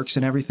story works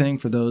and everything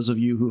for those of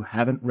you who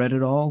haven't read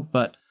it all.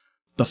 But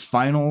the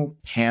final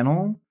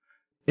panel,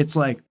 it's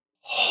like,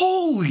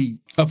 holy...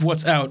 Of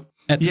what's out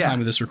at the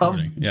time of this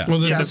recording. Well,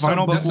 this is the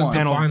final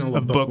panel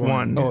of book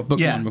one. Oh, book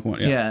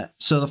one. Yeah.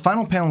 So the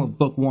final panel of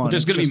book one. Well,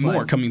 there's going to be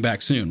more coming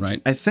back soon, right?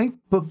 I think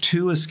book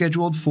 2 is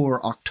scheduled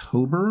for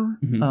October.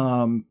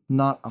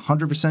 Not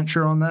 100%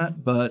 sure on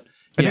that, but...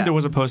 I think there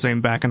was a post saying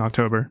back in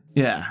October.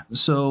 Yeah.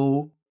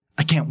 So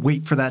I can't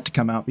wait for that to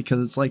come out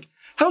because it's like,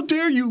 how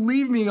dare you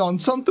leave me on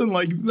something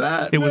like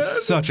that? It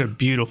was such a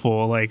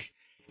beautiful,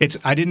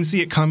 I didn't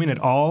see it coming at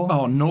all.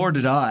 Oh, nor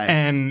did I.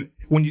 And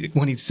when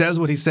he says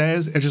what he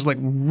says, it's just like,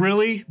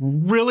 really?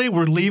 Really?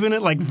 We're leaving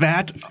it like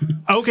that?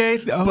 Okay.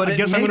 But I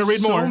guess I'm going to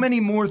read more. So many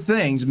more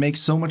things make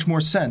so much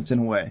more sense in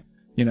a way,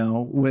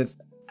 with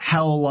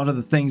how a lot of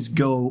the things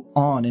go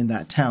on in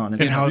that town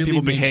and how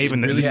people behave in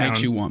the town.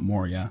 Makes you want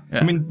more, yeah.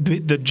 I mean,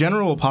 the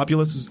general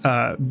populace's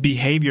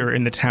behavior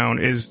in the town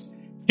it's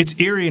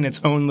eerie in its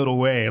own little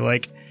way.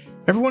 Like,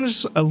 everyone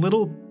is a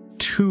little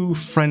too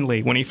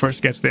friendly when he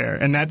first gets there,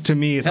 and that to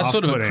me is that's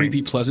sort of a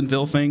creepy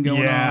Pleasantville thing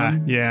going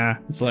on. Yeah,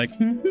 it's like,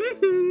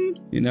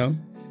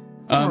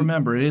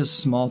 remember, it is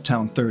small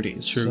town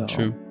 30s.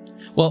 True.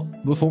 Well,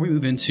 before we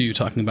move into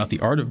talking about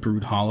the art of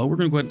Brood Hollow, we're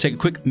going to go ahead and take a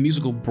quick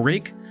musical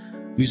break.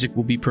 Music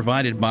will be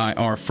provided by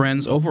our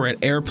friends over at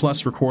Air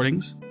Plus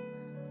Recordings.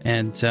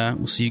 And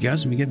we'll see you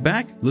guys when we get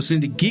back.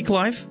 Listening to Geek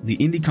Life, the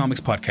Indie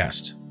Comics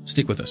podcast.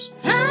 Stick with us.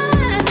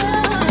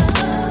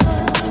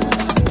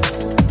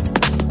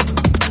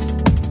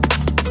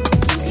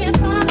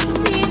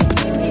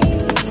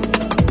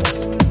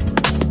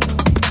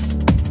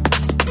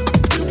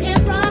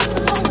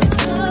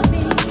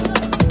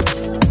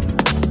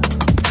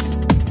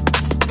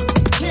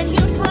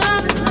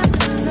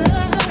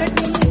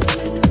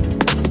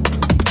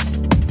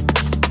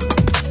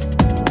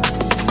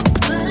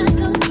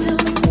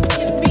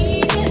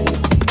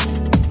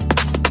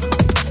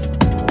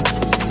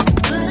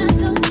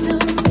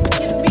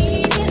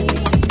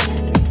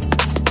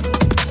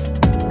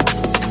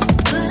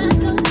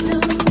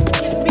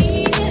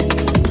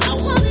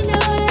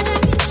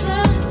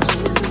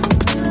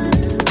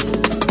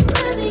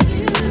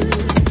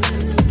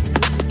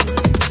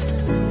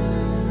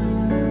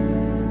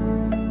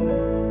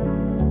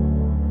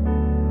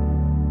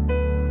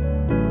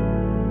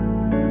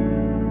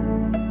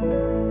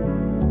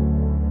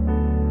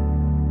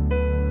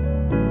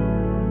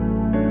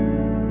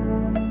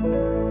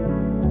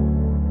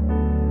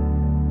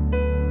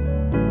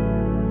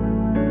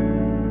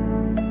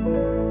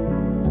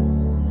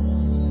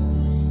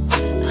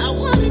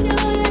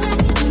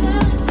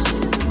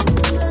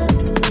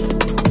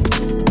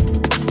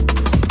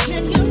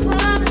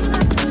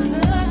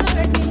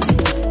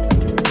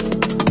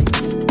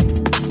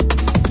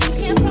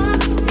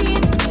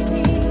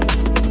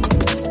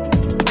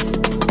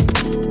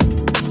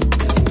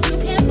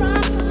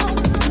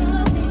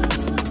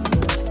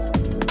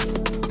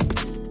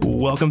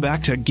 Welcome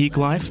back to Geek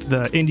Life,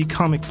 the indie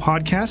comic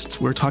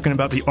podcast. We're talking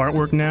about the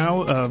artwork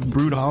now of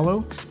Brood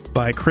Hollow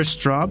by Chris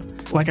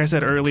Straub. Like I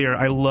said earlier,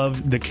 I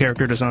love the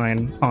character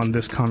design on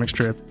this comic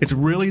strip. It's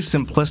really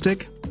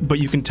simplistic, but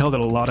you can tell that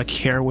a lot of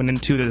care went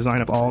into the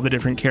design of all the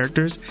different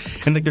characters.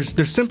 And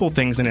there's simple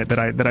things in it that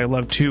I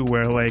love too,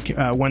 where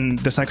when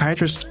the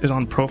psychiatrist is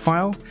on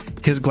profile,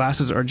 his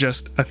glasses are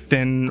just a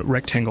thin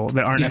rectangle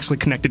that aren't actually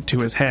connected to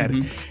his head.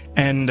 Mm-hmm.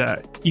 And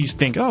you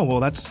think, oh, well,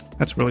 that's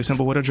really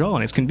simple way to draw,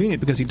 and it's convenient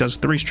because he does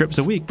 3 strips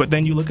a week. But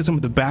then you look at some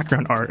of the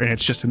background art, and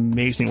it's just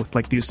amazing with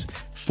these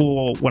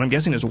full, what I'm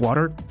guessing is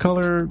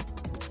watercolor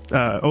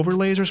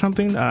overlays or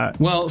something.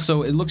 Well,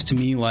 so it looks to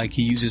me like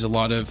he uses a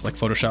lot of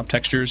Photoshop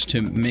textures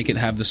to make it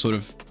have this sort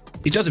of.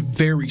 He does it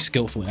very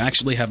skillfully. I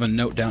actually have a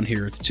note down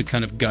here to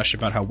kind of gush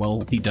about how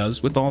well he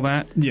does with all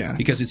that. Yeah.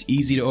 Because it's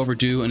easy to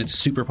overdo and it's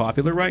super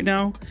popular right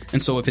now.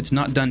 And so if it's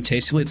not done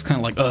tastefully, it's kind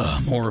of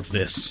like, more of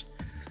this.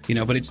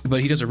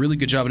 But he does a really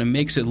good job, and it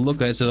makes it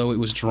look as though it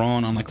was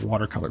drawn on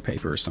watercolor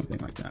paper or something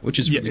like that, which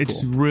is really cool.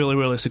 It's really,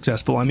 really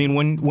successful. I mean,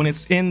 when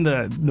it's in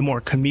the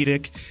more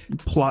comedic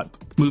plot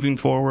moving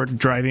forward,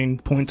 driving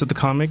points of the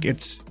comic,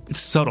 it's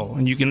subtle,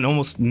 and you can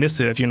almost miss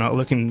it if you're not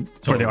looking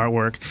for the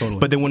artwork. Totally.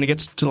 But then when it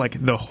gets to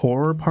the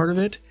horror part of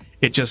it,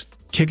 it just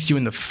kicks you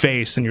in the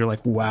face, and you're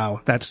like,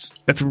 wow, that's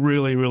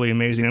really, really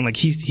amazing. And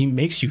he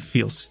makes you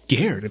feel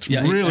scared. It's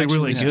really,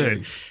 really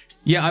good.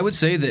 Yeah, I would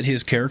say that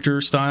his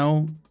character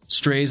style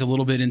strays a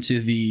little bit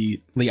into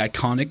the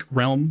iconic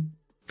realm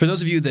For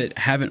those of you that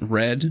haven't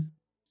read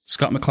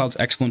Scott McCloud's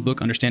excellent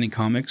book, Understanding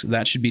Comics,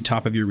 that should be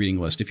top of your reading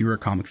list if you're a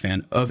comic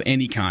fan of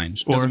any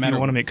kind. Or if you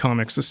want to make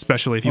comics,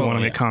 especially if you want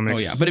to make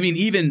comics. Oh, yeah. But I mean,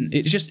 even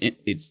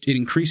it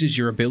increases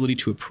your ability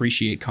to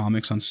appreciate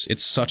comics.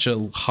 It's such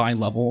a high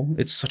level.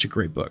 It's such a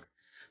great book.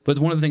 But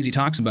one of the things he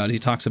talks about is he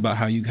talks about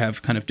how you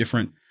have kind of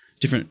different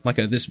like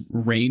this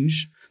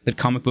range that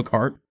comic book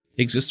art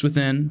exists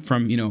within,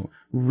 from, you know,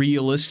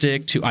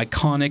 realistic to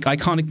iconic.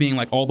 Iconic being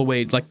like all the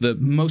way, like the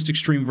most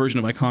extreme version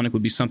of iconic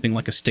would be something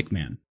like a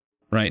Stickman,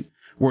 right?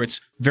 Where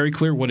it's very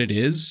clear what it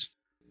is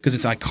because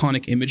it's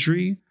iconic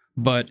imagery,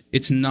 but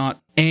it's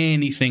not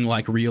anything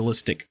like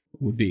realistic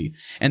would be.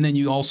 And then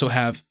you also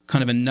have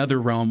kind of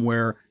another realm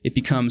where it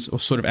becomes a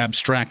sort of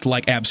abstract,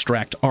 like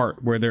abstract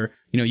art, where they're,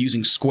 you know,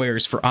 using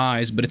squares for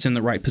eyes, but it's in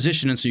the right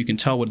position, and so you can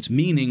tell what it's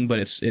meaning, but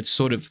it's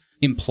sort of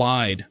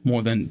implied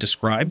more than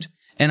described.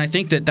 And I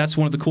think that that's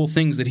one of the cool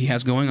things that he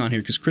has going on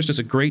here, because Chris does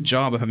a great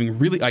job of having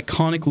really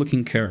iconic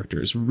looking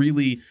characters,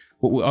 really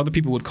what other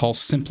people would call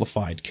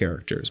simplified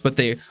characters, but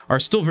they are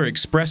still very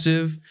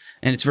expressive,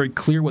 and it's very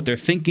clear what they're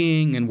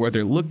thinking and where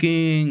they're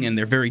looking, and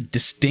they're very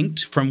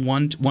distinct from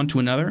one to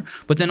another.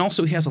 But then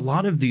also he has a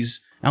lot of these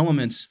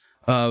elements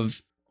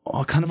of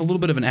kind of a little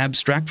bit of an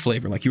abstract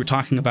flavor, like you were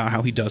talking about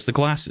how he does the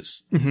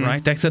glasses,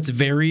 right? That's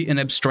very an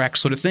abstract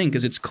sort of thing,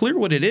 because it's clear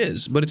what it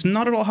is, but it's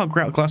not at all how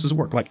glasses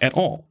work, like at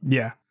all.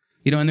 Yeah.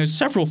 You know, and there's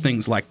several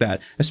things like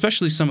that,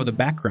 especially some of the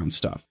background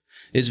stuff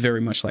is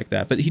very much like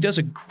that. But he does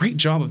a great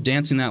job of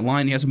dancing that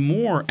line. He has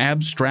more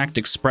abstract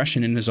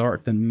expression in his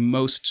art than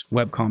most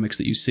webcomics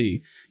that you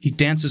see. He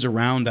dances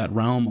around that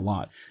realm a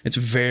lot. It's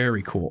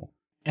very cool.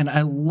 And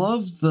I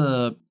love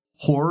the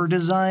horror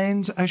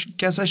designs, I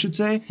guess I should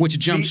say. Which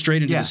jump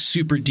straight into the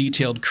super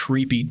detailed,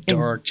 creepy,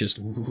 dark, just...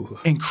 Ooh.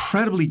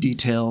 Incredibly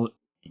detailed,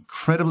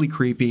 incredibly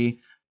creepy.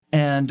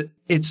 And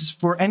it's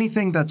for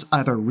anything that's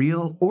either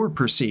real or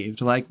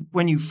perceived. Like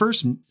when you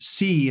first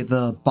see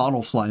the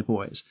Bottlefly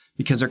Boys,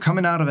 because they're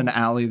coming out of an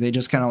alley, they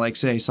just kind of like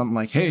say something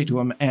like, hey, to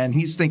him. And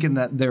he's thinking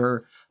that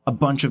they're a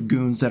bunch of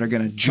goons that are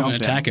going to jump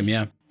in. Attack him,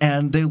 yeah.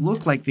 And they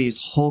look like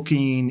these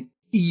hulking,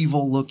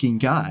 evil looking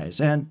guys.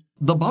 And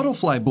the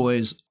Bottlefly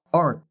Boys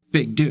are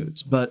big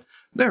dudes, but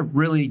they're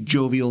really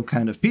jovial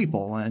kind of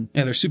people. And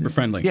yeah, they're super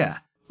friendly. Yeah.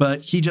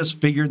 But he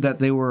just figured that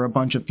they were a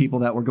bunch of people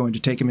that were going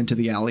to take him into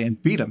the alley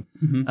and beat him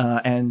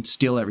and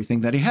steal everything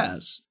that he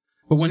has.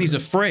 But when he's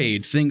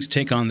afraid, things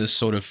take on this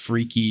sort of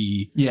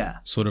freaky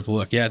sort of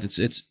look. Yeah,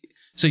 it's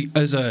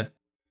so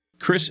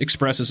Chris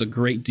expresses a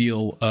great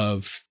deal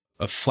of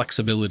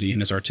flexibility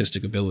in his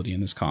artistic ability in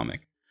this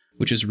comic,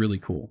 which is really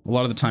cool. A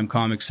lot of the time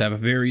comics have a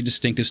very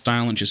distinctive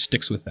style and just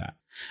sticks with that.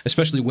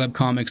 Especially web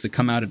comics that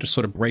come out at a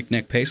sort of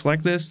breakneck pace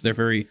like this. They're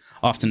very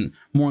often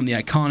more in the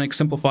iconic,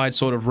 simplified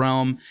sort of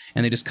realm,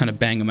 and they just kind of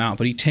bang them out.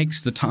 But he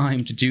takes the time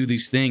to do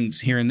these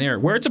things here and there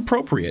where it's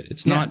appropriate.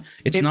 It's not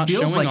feels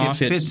showing like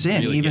off. It fits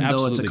in, really, even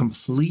though it's a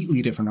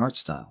completely different art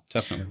style.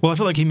 Definitely. Well, I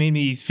feel like he made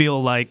me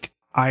feel like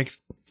I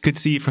could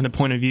see from the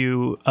point of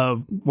view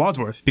of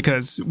Wadsworth,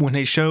 because when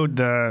they showed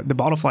the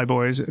Bottlefly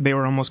Boys, they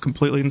were almost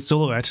completely in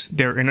silhouette.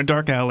 They're in a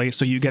dark alley,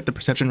 so you get the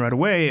perception right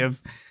away of,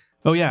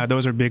 oh yeah,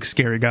 those are big,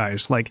 scary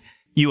guys. Like,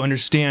 you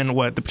understand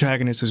what the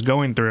protagonist is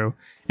going through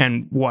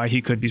and why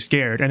he could be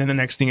scared. And then the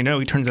next thing you know,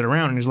 he turns it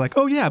around and he's like,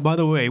 oh yeah, by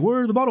the way,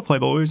 we're the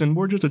Bottlefly Boys and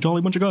we're just a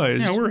jolly bunch of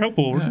guys. Yeah, we're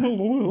helpful. Yeah.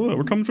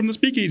 We're coming from the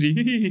speakeasy.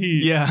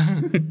 Yeah.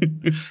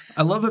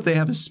 I love that they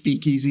have a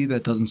speakeasy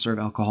that doesn't serve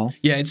alcohol.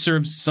 Yeah, it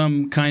serves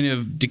some kind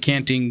of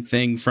decanting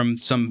thing from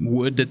some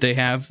wood that they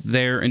have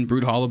there in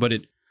Brood Hollow, but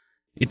it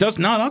does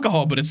not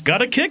alcohol, but it's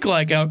got a kick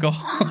like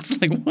alcohol. It's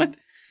like, what?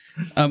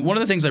 One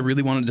of the things I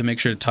really wanted to make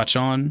sure to touch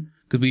on,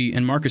 because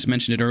and Marcus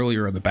mentioned it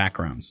earlier, are the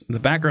backgrounds.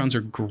 The backgrounds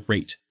are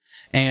great.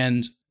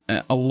 And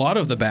a lot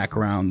of the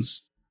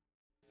backgrounds,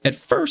 at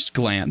first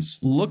glance,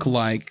 look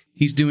like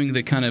he's doing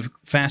the kind of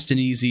fast and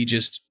easy,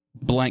 just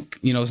blank,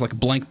 it's like a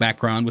blank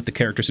background with the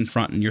characters in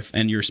front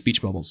and your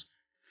speech bubbles.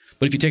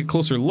 But if you take a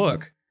closer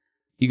look,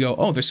 you go,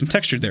 oh, there's some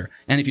texture there.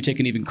 And if you take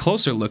an even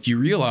closer look, you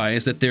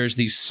realize that there's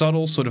these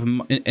subtle sort of,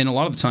 and a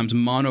lot of the times,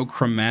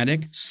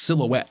 monochromatic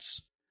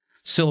silhouettes.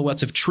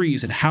 Silhouettes of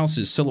trees and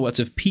houses, silhouettes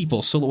of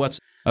people, silhouettes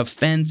of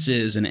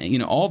fences,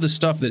 and all this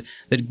stuff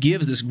that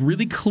gives this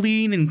really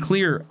clean and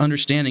clear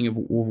understanding of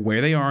where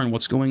they are and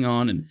what's going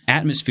on and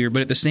atmosphere,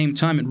 but at the same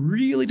time it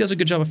really does a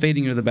good job of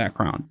fading into the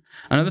background.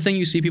 Another thing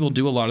you see people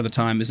do a lot of the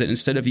time is that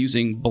instead of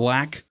using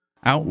black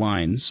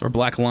outlines or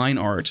black line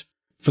art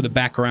for the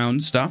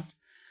background stuff,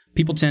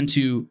 people tend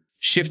to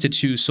shift it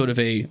to sort of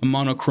a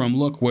monochrome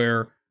look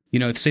where,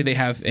 say they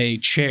have a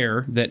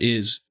chair that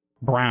is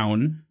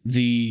brown,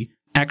 the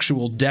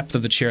actual depth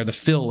of the chair, the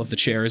fill of the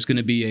chair, is going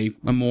to be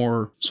a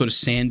more sort of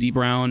sandy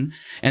brown.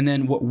 And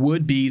then what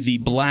would be the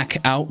black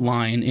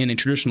outline in a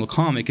traditional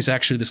comic is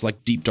actually this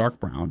like deep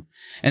dark brown.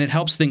 And it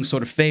helps things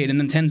sort of fade. And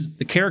then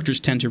the characters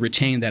tend to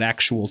retain that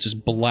actual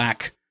just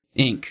black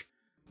ink.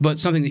 But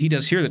something that he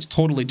does here that's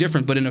totally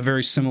different, but in a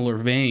very similar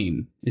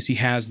vein, is he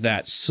has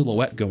that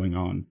silhouette going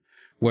on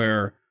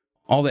where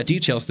all that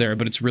detail's there,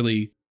 but it's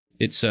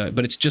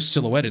but it's just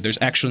silhouetted. There's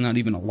actually not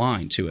even a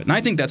line to it. And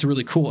I think that's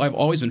really cool. I've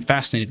always been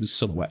fascinated with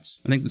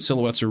silhouettes. I think the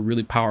silhouettes are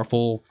really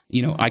powerful,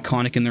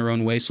 iconic in their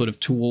own way, sort of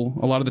tool.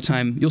 A lot of the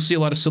time, you'll see a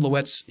lot of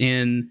silhouettes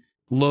in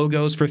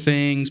logos for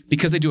things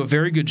because they do a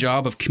very good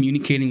job of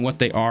communicating what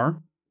they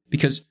are,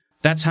 because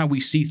that's how we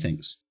see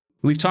things.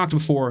 We've talked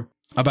before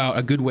about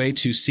a good way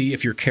to see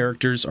if your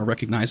characters are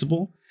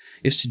recognizable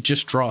is to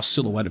just draw a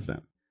silhouette of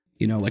them.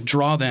 Like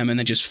draw them and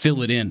then just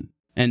fill it in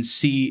and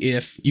see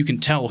if you can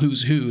tell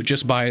who's who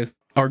just by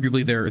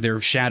arguably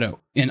their shadow.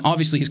 And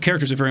obviously his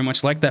characters are very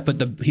much like that,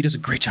 but he does a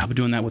great job of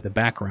doing that with the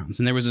backgrounds.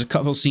 And there was a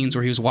couple of scenes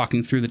where he was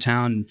walking through the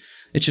town, and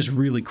it's just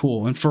really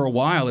cool. And for a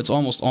while, it's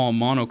almost all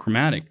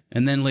monochromatic.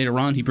 And then later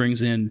on, he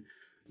brings in,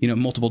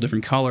 multiple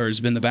different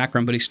colors in the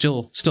background, but he's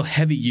still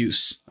heavy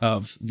use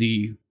of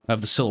the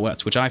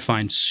silhouettes, which I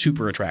find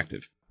super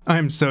attractive.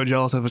 I'm so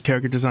jealous of his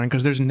character design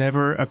because there's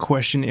never a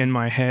question in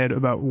my head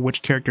about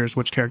which character is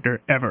which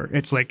character ever.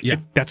 It's like,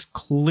 that's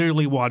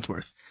clearly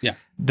Wadsworth. Yeah.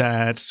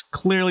 That's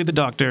clearly the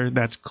Doctor.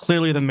 That's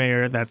clearly the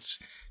Mayor. That's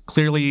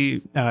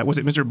clearly, was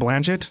it Mr.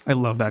 Blanchett? I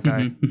love that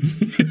guy.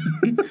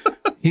 Mm-hmm.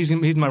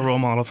 He's my role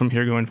model from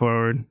here going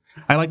forward.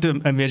 I like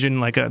to envision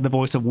the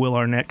voice of Will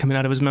Arnett coming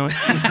out of his mouth.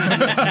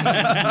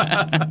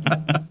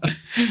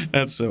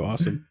 That's so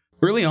awesome.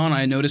 Early on,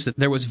 I noticed that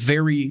there was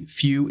very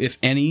few, if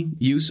any,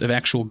 use of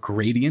actual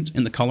gradient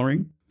in the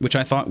coloring, which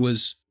I thought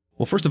was,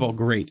 well, first of all,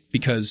 great,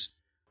 because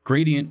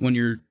gradient, when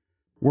you're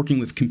working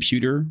with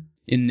computer,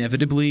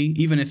 inevitably,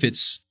 even if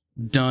it's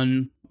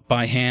done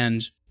by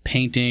hand,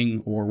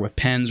 painting, or with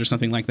pens or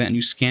something like that, and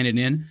you scan it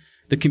in,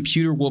 the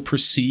computer will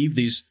perceive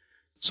these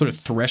sort of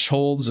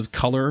thresholds of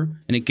color,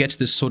 and it gets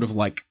this sort of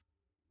like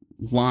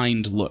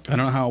lined look. I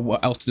don't know how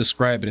else to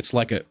describe it. It's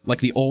like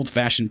the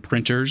old-fashioned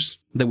printers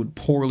that would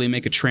poorly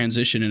make a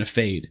transition in a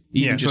fade.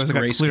 Yeah, so it's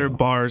like clear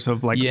bars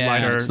of lighter,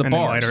 and then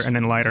lighter, and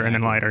then lighter, and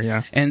then lighter,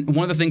 yeah. And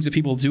one of the things that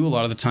people do a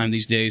lot of the time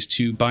these days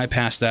to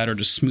bypass that or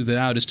to smooth it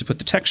out is to put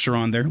the texture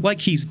on there,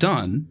 like he's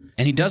done.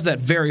 And he does that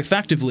very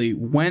effectively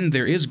when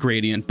there is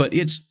gradient, but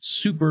it's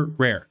super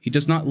rare. He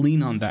does not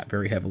lean on that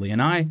very heavily,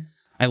 and I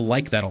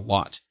like that a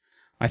lot.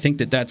 I think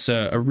that that's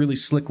a really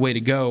slick way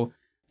to go,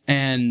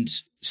 and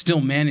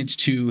still manage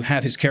to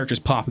have his characters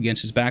pop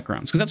against his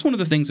backgrounds. Because that's one of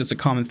the things that's a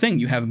common thing.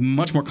 You have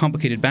much more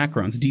complicated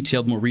backgrounds,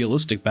 detailed, more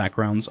realistic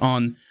backgrounds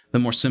on the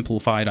more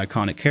simplified,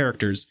 iconic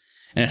characters,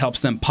 and it helps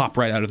them pop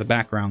right out of the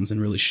backgrounds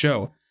and really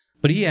show.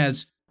 But he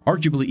has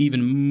arguably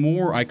even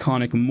more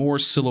iconic, more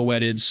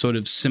silhouetted, sort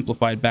of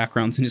simplified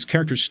backgrounds, and his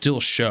characters still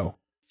show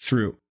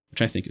through,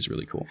 which I think is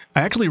really cool.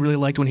 I actually really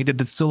liked when he did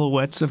the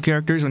silhouettes of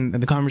characters when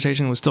the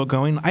conversation was still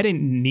going. I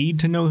didn't need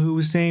to know who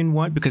was saying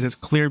what because it's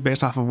clear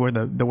based off of where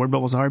the word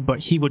bubbles are, but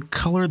he would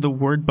color the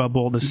word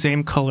bubble the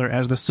same color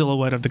as the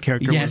silhouette of the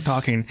character was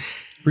talking.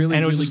 Really,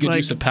 and it was really just good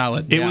use of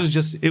palette. It was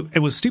just,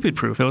 it was stupid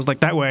proof. It was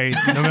like that way,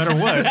 no matter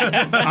what,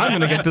 I'm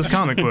going to get this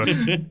comic book.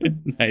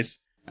 Nice.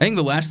 I think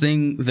the last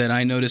thing that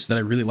I noticed that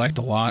I really liked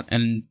a lot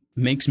and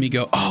makes me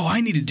go, oh,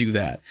 I need to do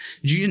that.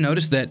 Did you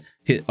notice that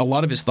a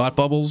lot of his thought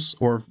bubbles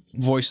or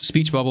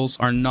speech bubbles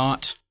are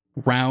not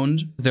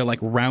round? They're like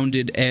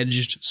rounded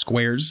edged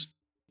squares.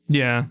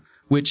 Yeah.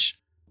 Which,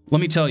 let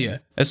me tell you,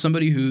 as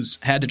somebody who's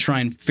had to try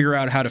and figure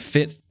out how to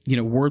fit,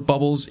 word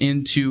bubbles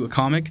into a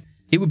comic,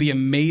 it would be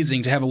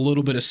amazing to have a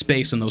little bit of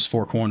space in those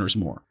four corners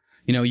more.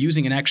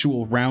 Using an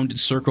actual rounded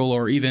circle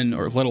or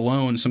let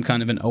alone some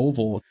kind of an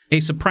oval, a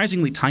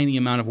surprisingly tiny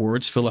amount of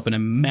words fill up in a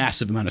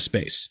massive amount of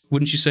space.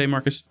 Wouldn't you say,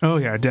 Marcus? Oh,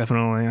 yeah,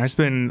 definitely. I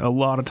spend a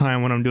lot of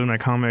time when I'm doing my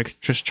comic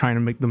just trying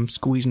to make them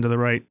squeeze into the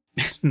right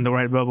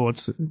bubble.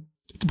 It's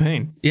a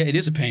pain. Yeah, it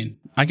is a pain.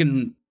 I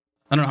don't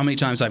know how many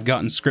times I've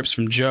gotten scripts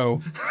from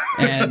Joe,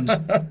 and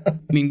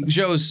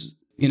Joe's,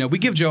 we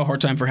give Joe a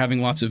hard time for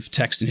having lots of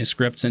text in his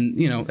scripts, and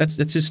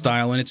that's his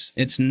style, and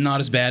it's not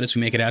as bad as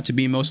we make it out to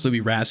be. Mostly we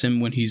razz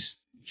him when he's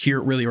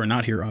here, really, or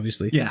not here,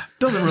 obviously. Yeah,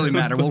 doesn't really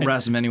matter. We'll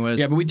razz him anyways.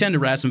 Yeah, but we tend to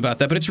razz him about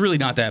that, but it's really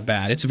not that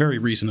bad. It's very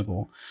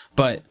reasonable.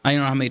 But I don't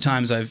know how many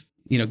times I've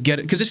get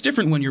it, because it's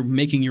different when you're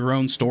making your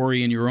own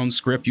story and your own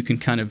script. You can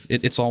kind of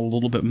it's all a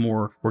little bit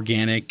more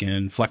organic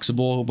and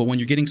flexible. But when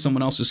you're getting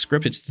someone else's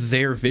script, it's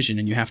their vision,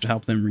 and you have to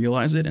help them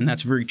realize it, and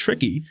that's very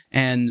tricky.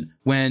 And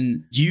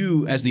when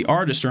you, as the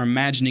artist, are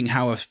imagining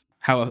how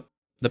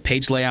the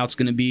page layout's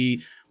going to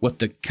be, what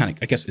the kind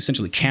of, I guess,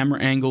 essentially camera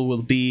angle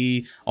will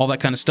be, all that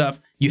kind of stuff,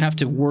 you have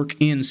to work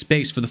in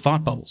space for the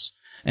thought bubbles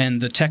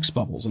and the text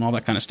bubbles and all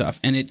that kind of stuff.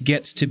 And it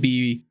gets to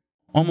be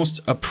almost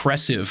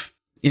oppressive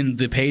in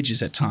the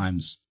pages at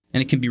times,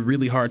 and it can be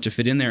really hard to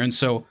fit in there. And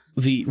so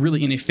the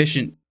really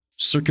inefficient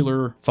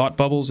circular thought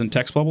bubbles and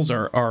text bubbles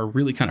are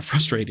really kind of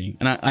frustrating.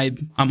 And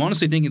I'm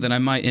honestly thinking that I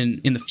might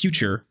in the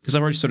future, because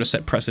I've already sort of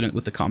set precedent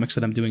with the comics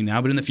that I'm doing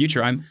now, but in the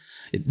future,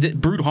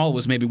 Brood Hollow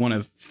was maybe want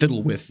to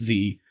fiddle with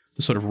the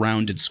sort of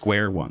rounded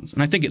square ones.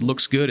 And I think it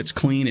looks good. It's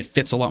clean. It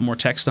fits a lot more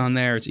text on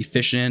there. It's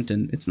efficient,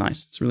 and it's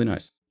nice. It's really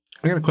nice.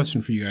 I got a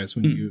question for you guys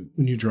when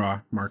you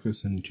draw,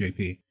 Marcus and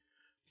JP.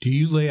 Do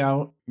you lay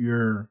out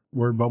your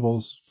word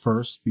bubbles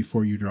first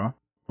before you draw?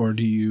 Or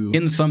do you...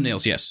 In the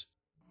thumbnails, yes.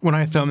 When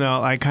I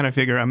thumbnail, I kind of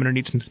figure I'm going to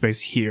need some space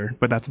here,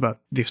 but that's about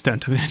the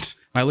extent of it.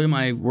 I lay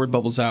my word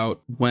bubbles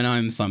out when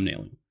I'm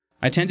thumbnailing.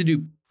 I tend to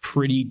do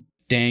pretty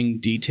dang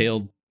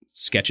detailed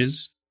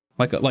sketches,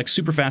 like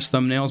super fast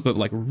thumbnails, but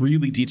like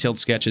really detailed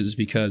sketches,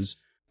 because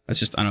that's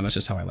just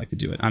how I like to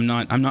do it. I'm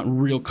not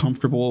real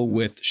comfortable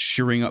with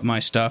shoring up my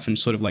stuff and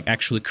sort of like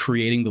actually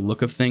creating the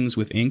look of things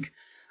with ink.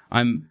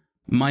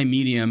 My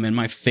medium and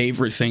my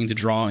favorite thing to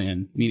draw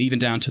in, I mean, even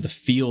down to the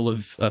feel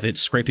of it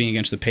scraping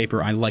against the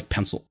paper, I like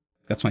pencil.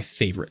 That's my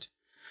favorite.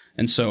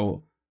 And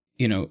so,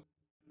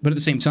 but at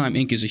the same time,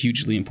 ink is a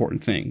hugely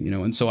important thing,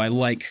 and so I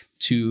like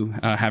to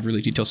have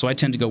really detailed. So I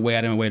tend to go way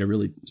out of my way to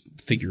really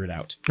figure it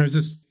out. I was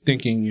just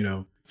thinking,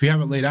 if you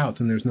have it laid out,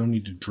 then there's no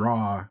need to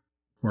draw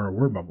where a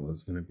word bubble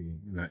is going to be.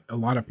 And a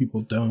lot of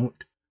people don't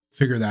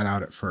figure that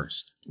out at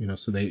first,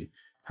 so they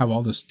have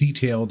all this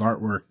detailed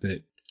artwork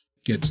that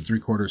gets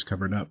 3/4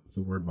 covered up with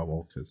the word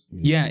bubble.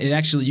 Yeah, it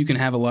actually, you can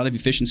have a lot of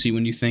efficiency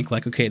when you think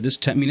like, okay,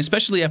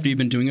 especially after you've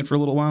been doing it for a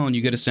little while and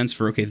you get a sense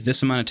for, okay,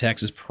 this amount of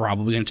text is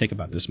probably going to take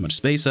about this much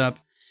space up,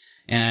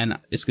 and I'm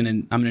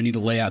going to need to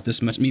lay out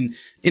this much. I mean,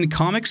 in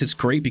comics, it's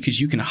great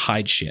because you can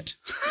hide shit.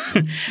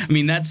 I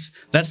mean, that's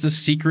the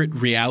secret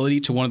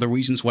reality to one of the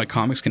reasons why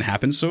comics can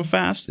happen so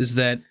fast, is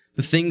that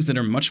the things that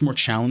are much more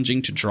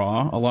challenging to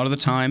draw a lot of the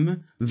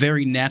time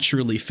very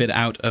naturally fit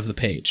out of the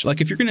page.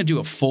 Like if you're going to do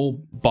a full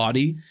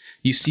body,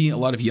 you see a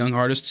lot of young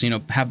artists,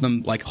 have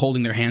them like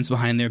holding their hands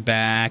behind their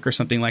back or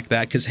something like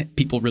that, because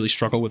people really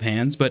struggle with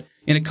hands. But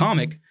in a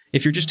comic,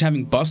 if you're just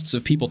having busts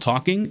of people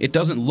talking, it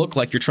doesn't look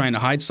like you're trying to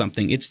hide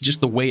something. It's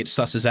just the way it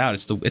susses out.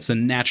 It's the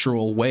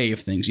natural way of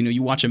things.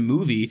 You watch a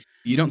movie,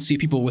 you don't see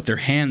people with their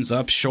hands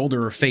up,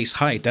 shoulder or face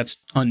height. That's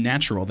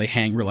unnatural. They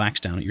hang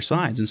relaxed down at your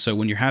sides. And so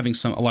when you're having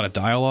a lot of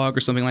dialogue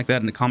or something like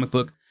that in a comic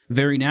book,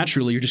 very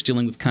naturally, you're just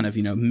dealing with kind of,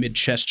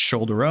 mid-chest,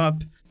 shoulder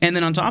up. And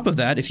then on top of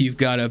that, if you've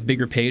got a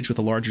bigger page with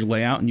a larger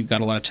layout and you've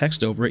got a lot of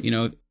text over it,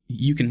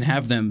 you can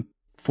have them.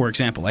 For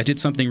example, I did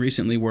something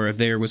recently where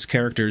there was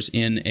characters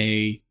in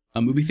a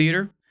movie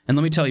theater. And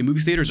let me tell you,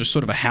 movie theaters are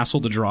sort of a hassle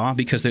to draw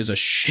because there's a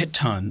shit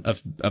ton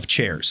of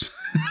chairs.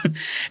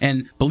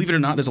 And believe it or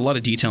not, there's a lot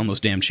of detail in those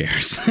damn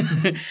chairs.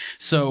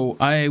 So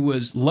I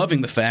was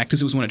loving the fact,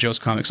 because it was one of Joe's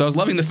comics, so I was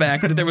loving the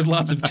fact that there was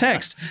lots of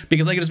text,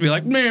 because I could just be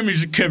like, man, we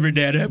should cover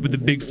that up with a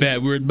big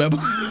fat word bubble.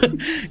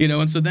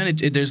 And so then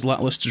there's a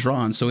lot less to draw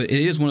on. So it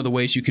is one of the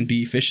ways you can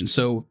be efficient.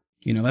 So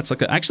that's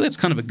that's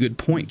kind of a good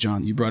point,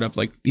 John. You brought up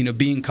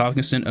being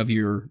cognizant of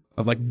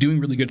doing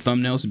really good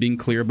thumbnails and being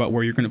clear about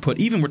where you're going to put.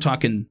 Even we're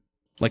talking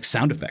like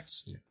sound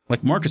effects. Yeah.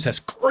 Like Marcus has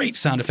great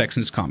sound effects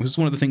in his comics. It's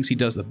one of the things he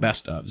does the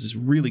best of. This is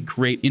really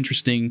great,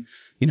 interesting,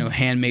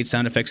 handmade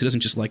sound effects. He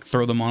doesn't just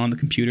throw them on the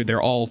computer.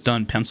 They're all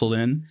done, penciled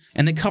in,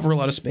 and they cover a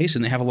lot of space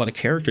and they have a lot of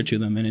character to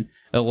them. And it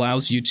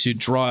allows you to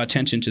draw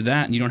attention to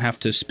that, and you don't have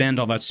to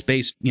spend all that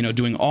space,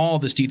 doing all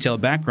this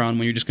detailed background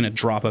when you're just going to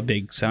drop a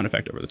big sound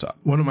effect over the top.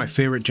 One of my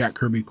favorite Jack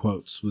Kirby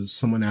quotes was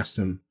someone asked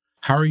him,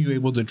 how are you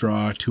able to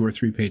draw 2 or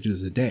 3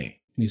 pages a day?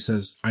 And he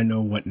says, I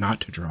know what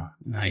not to draw.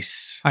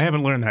 Nice. I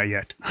haven't learned that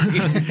yet.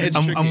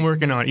 I'm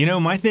working on it.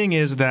 My thing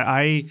is that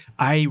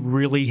I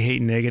really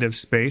hate negative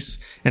space.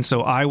 And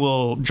so I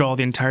will draw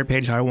the entire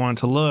page how I want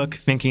it to look,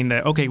 thinking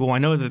that, okay, well, I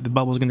know that the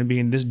bubble is going to be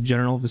in this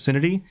general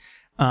vicinity.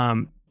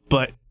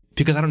 But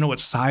because I don't know what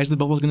size the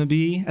bubble is going to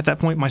be at that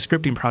point, my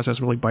scripting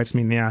process really bites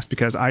me in the ass,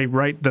 because I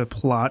write the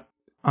plot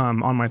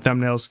on my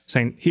thumbnails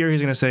saying, here he's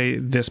going to say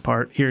this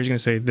part, here he's going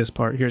to say this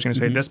part, here he's going to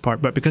say this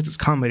part. But because it's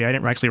comedy, I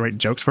didn't actually write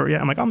jokes for it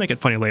yet. I'm like, I'll make it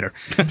funny later.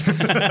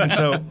 And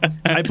so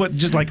I put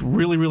just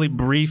really, really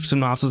brief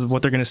synopsis of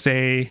what they're going to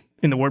say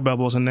in the word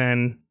bubbles. And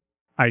then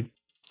I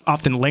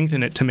often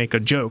lengthen it to make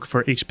a joke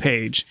for each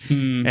page.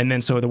 And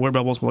then so the word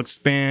bubbles will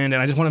expand.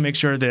 And I just want to make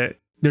sure that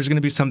there's going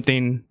to be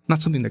something,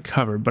 not something to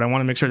cover, but I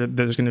want to make sure that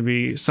there's going to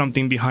be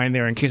something behind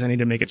there in case I need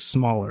to make it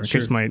smaller, in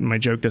case my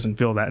joke doesn't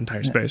fill that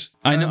entire space.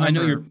 I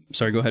know you're...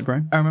 Sorry, go ahead,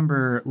 Brian. I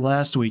remember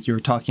last week you were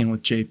talking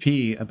with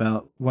JP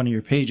about one of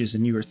your pages,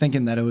 and you were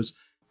thinking that it was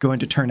going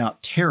to turn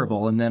out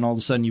terrible, and then all of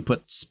a sudden you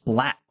put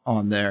splat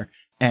on there,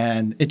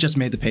 and it just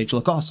made the page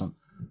look awesome.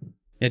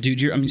 Yeah,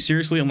 dude,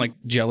 seriously, I'm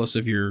jealous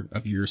of your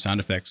sound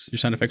effects. Your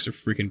sound effects are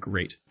freaking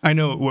great. I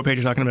know what page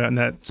you're talking about, and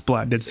that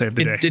splat did save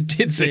the day. It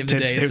did save the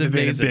day. It's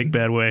amazing. In a big,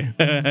 bad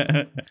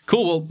way.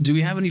 Cool. Well, do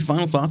we have any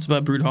final thoughts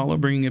about Brood Hollow,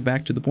 bringing it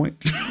back to the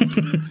point?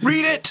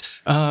 Read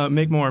it!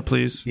 Make more,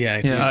 please.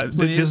 Yeah, please.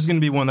 This is going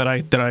to be one that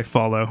I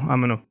follow.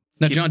 I'm going to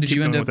Now, John, did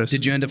you end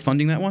up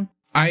funding that one?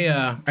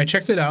 I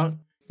checked it out.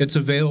 It's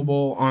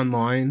available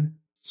online.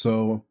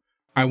 So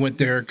I went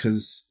there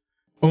because...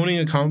 owning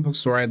a comic book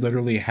store, I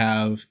literally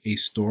have a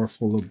store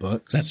full of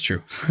books. That's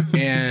true.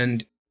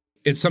 And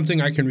it's something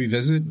I can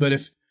revisit. But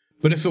if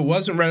it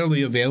wasn't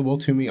readily available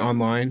to me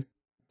online,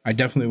 I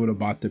definitely would have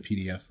bought the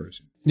PDF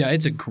version. Yeah,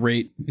 it's a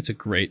great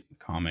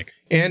comic.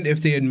 And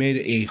if they had made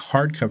a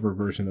hardcover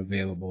version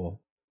available,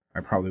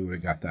 I probably would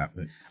have got that.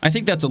 But I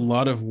think that's a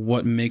lot of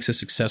what makes a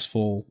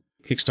successful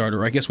Kickstarter,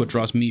 or I guess what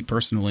draws me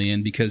personally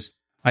in, because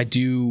I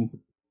do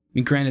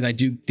mean, granted, I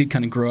did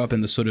kind of grow up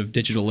in the sort of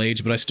digital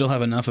age, but I still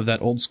have enough of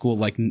that old school,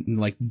 like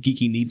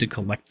geeky need to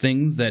collect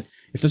things that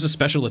if there's a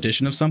special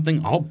edition of something,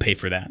 I'll pay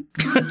for that.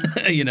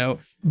 You know?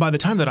 By the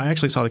time that I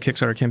actually saw the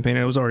Kickstarter campaign,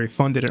 it was already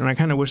funded, and I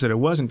kind of wish that it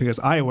wasn't, because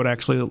I would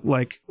actually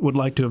would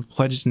like to have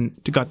pledged and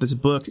got this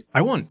book.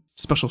 I want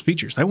special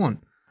features. I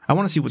want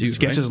to see what the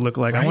sketches look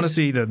like. Right? I want to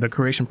see the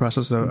creation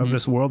process of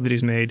this world that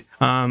he's made.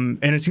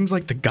 And it seems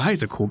like the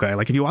guy's a cool guy.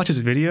 Like, if you watch his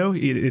video,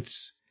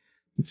 it's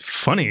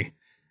funny.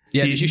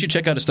 Yeah, you should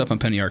check out his stuff on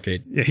Penny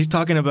Arcade. Yeah, he's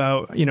talking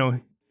about,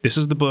 this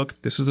is the book,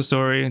 this is the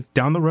story.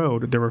 Down the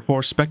road, there were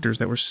 4 specters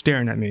that were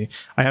staring at me.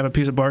 I have a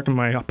piece of bark in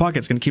my pocket.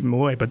 It's going to keep them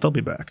away, but they'll be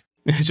back.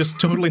 It's just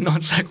totally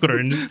non sequitur.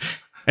 And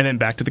then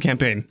back to the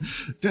campaign.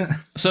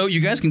 So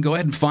you guys can go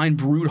ahead and find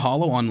Brood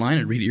Hollow online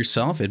and read it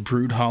yourself at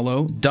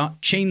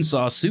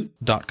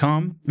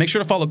broodhollow.chainsawsuit.com. Make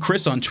sure to follow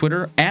Chris on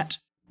Twitter at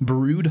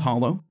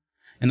broodhollow.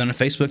 And then on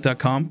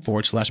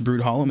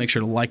Facebook.com/broodhollow. Make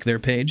sure to like their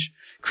page.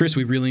 Chris,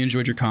 we really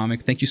enjoyed your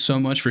comic. Thank you so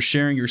much for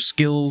sharing your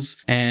skills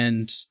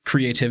and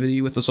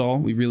creativity with us all.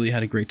 We really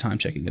had a great time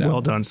checking it out.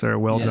 Well done, sir.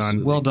 Well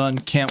done. Well done.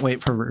 Can't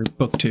wait for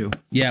book 2.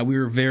 Yeah, we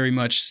were very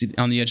much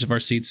on the edge of our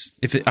seats.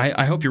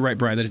 I hope you're right,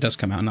 Brian, that it does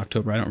come out in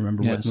October. I don't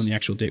remember when the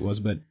actual date was,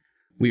 but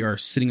we are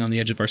sitting on the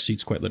edge of our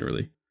seats quite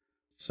literally.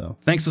 So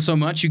thanks so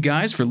much, you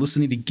guys, for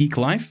listening to Geek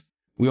Life.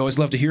 We always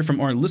love to hear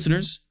from our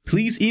listeners.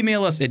 Please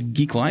email us at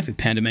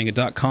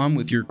geeklife@pandamanga.com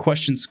with your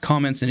questions,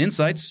 comments, and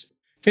insights.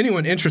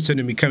 Anyone interested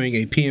in becoming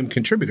a PM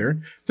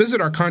contributor,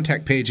 visit our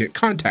contact page at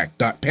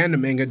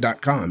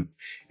contact.pandamanga.com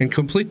and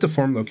complete the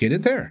form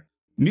located there.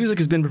 Music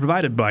has been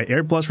provided by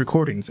AirPlus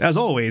Recordings. As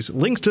always,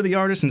 links to the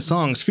artists and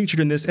songs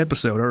featured in this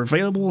episode are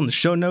available in the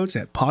show notes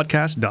at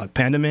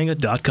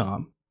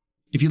podcast.pandamanga.com.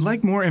 If you'd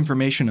like more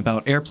information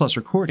about AirPlus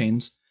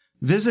Recordings,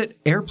 visit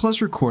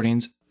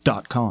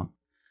airplusrecordings.com.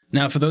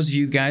 Now, for those of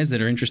you guys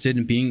that are interested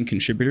in being a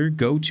contributor,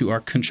 go to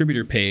our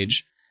contributor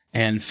page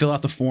and fill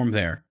out the form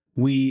there.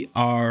 We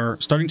are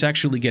starting to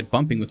actually get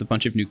bumping with a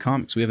bunch of new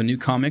comics. We have a new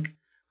comic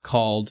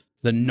called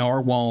The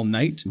Narwhal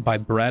Knight by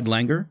Brad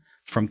Langer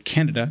from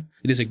Canada.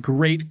 It is a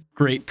great,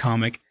 great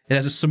comic. It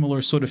has a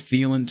similar sort of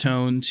feel and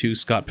tone to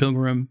Scott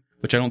Pilgrim,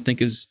 which I don't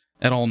think is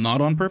at all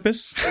not on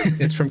purpose.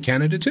 It's from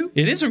Canada, too?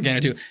 It is from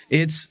Canada, too.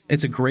 It's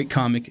a great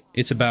comic.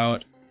 It's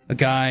about a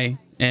guy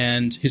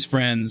and his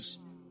friends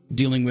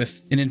dealing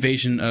with an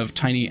invasion of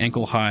tiny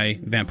ankle-high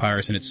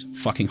vampires, and it's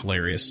fucking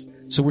hilarious.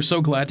 So we're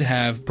so glad to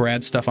have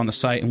Brad's stuff on the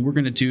site, and we're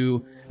going to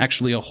do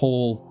actually a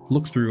whole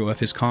look-through of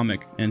his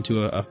comic and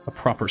do a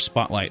proper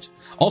spotlight.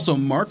 Also,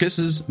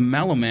 Marcus's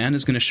Mallow Man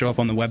is going to show up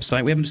on the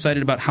website. We haven't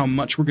decided about how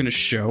much we're going to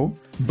show,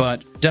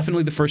 but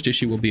definitely the first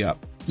issue will be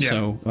up. Yeah.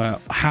 So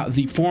how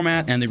the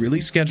format and the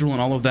release schedule and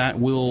all of that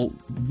will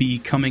be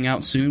coming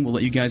out soon. We'll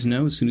let you guys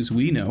know as soon as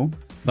we know.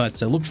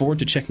 But look forward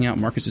to checking out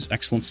Marcus's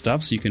excellent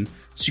stuff, so you can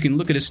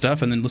look at his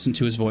stuff and then listen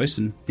to his voice,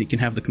 and you can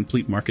have the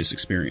complete Marcus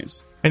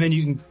experience. And then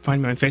you can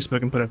find me on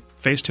Facebook and put a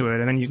face to it,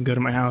 and then you can go to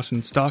my house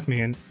and stalk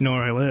me and know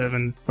where I live,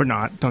 or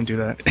not. Don't do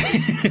that.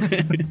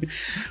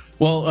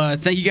 Well,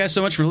 thank you guys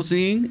so much for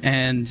listening,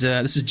 and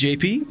this is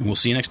JP, and we'll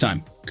see you next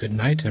time. Good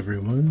night,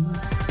 everyone.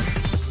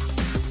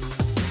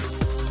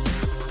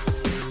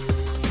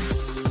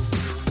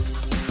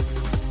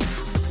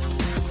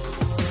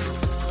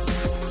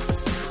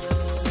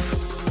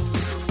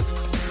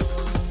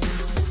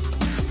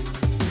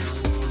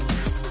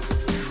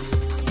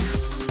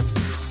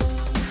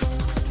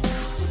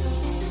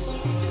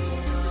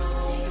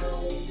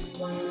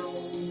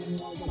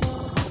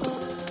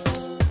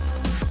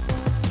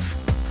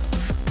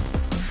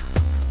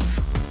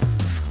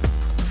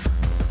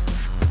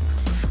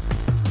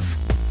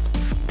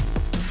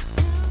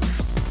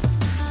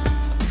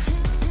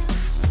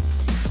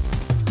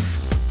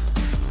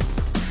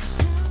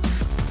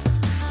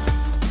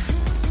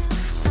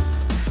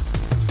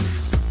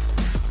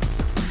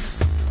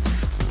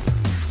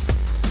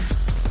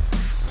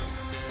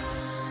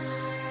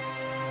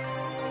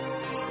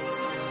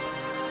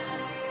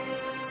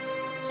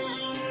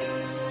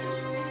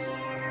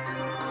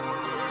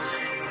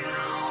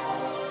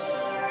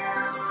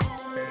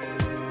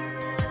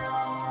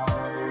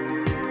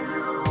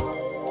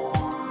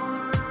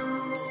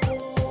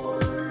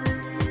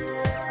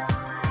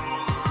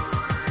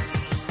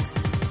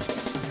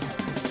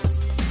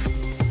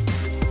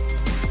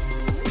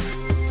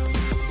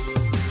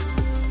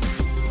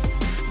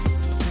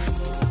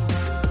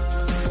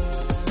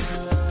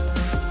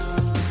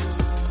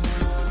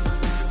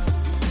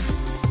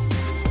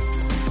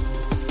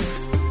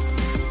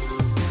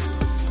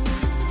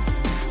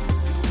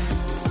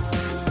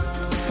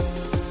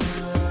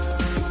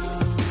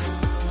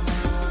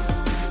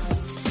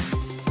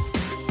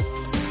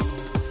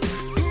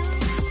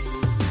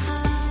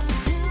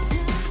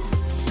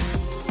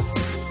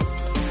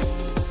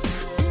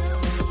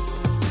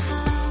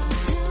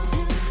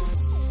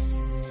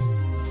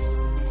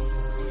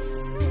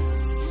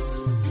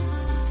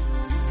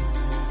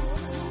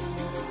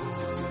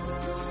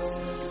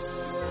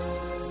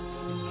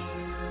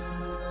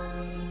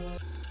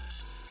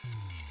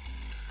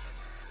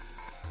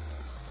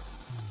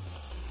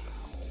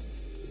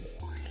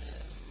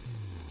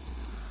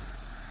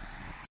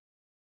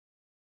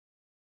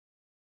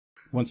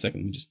 1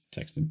 second. Let me just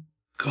text him.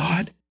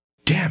 God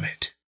damn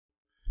it.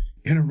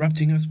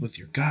 Interrupting us with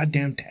your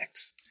goddamn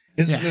text.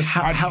 Isn't this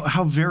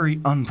How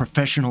very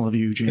unprofessional of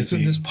you, JP.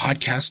 Isn't this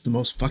podcast the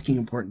most fucking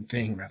important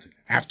thing rather than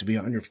have to be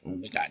on your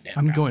phone the goddamn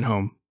I'm time? going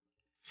home.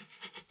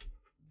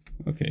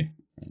 Okay.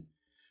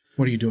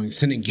 What are you doing?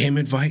 Sending game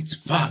invites?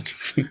 Fuck.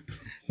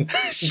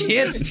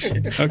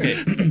 Shit. Okay.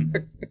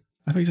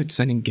 I thought you said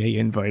sending gay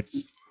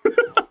invites.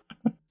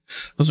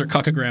 Those are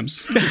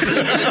cockograms.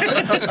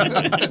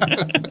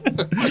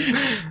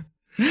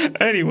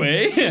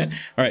 Anyway.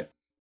 All right.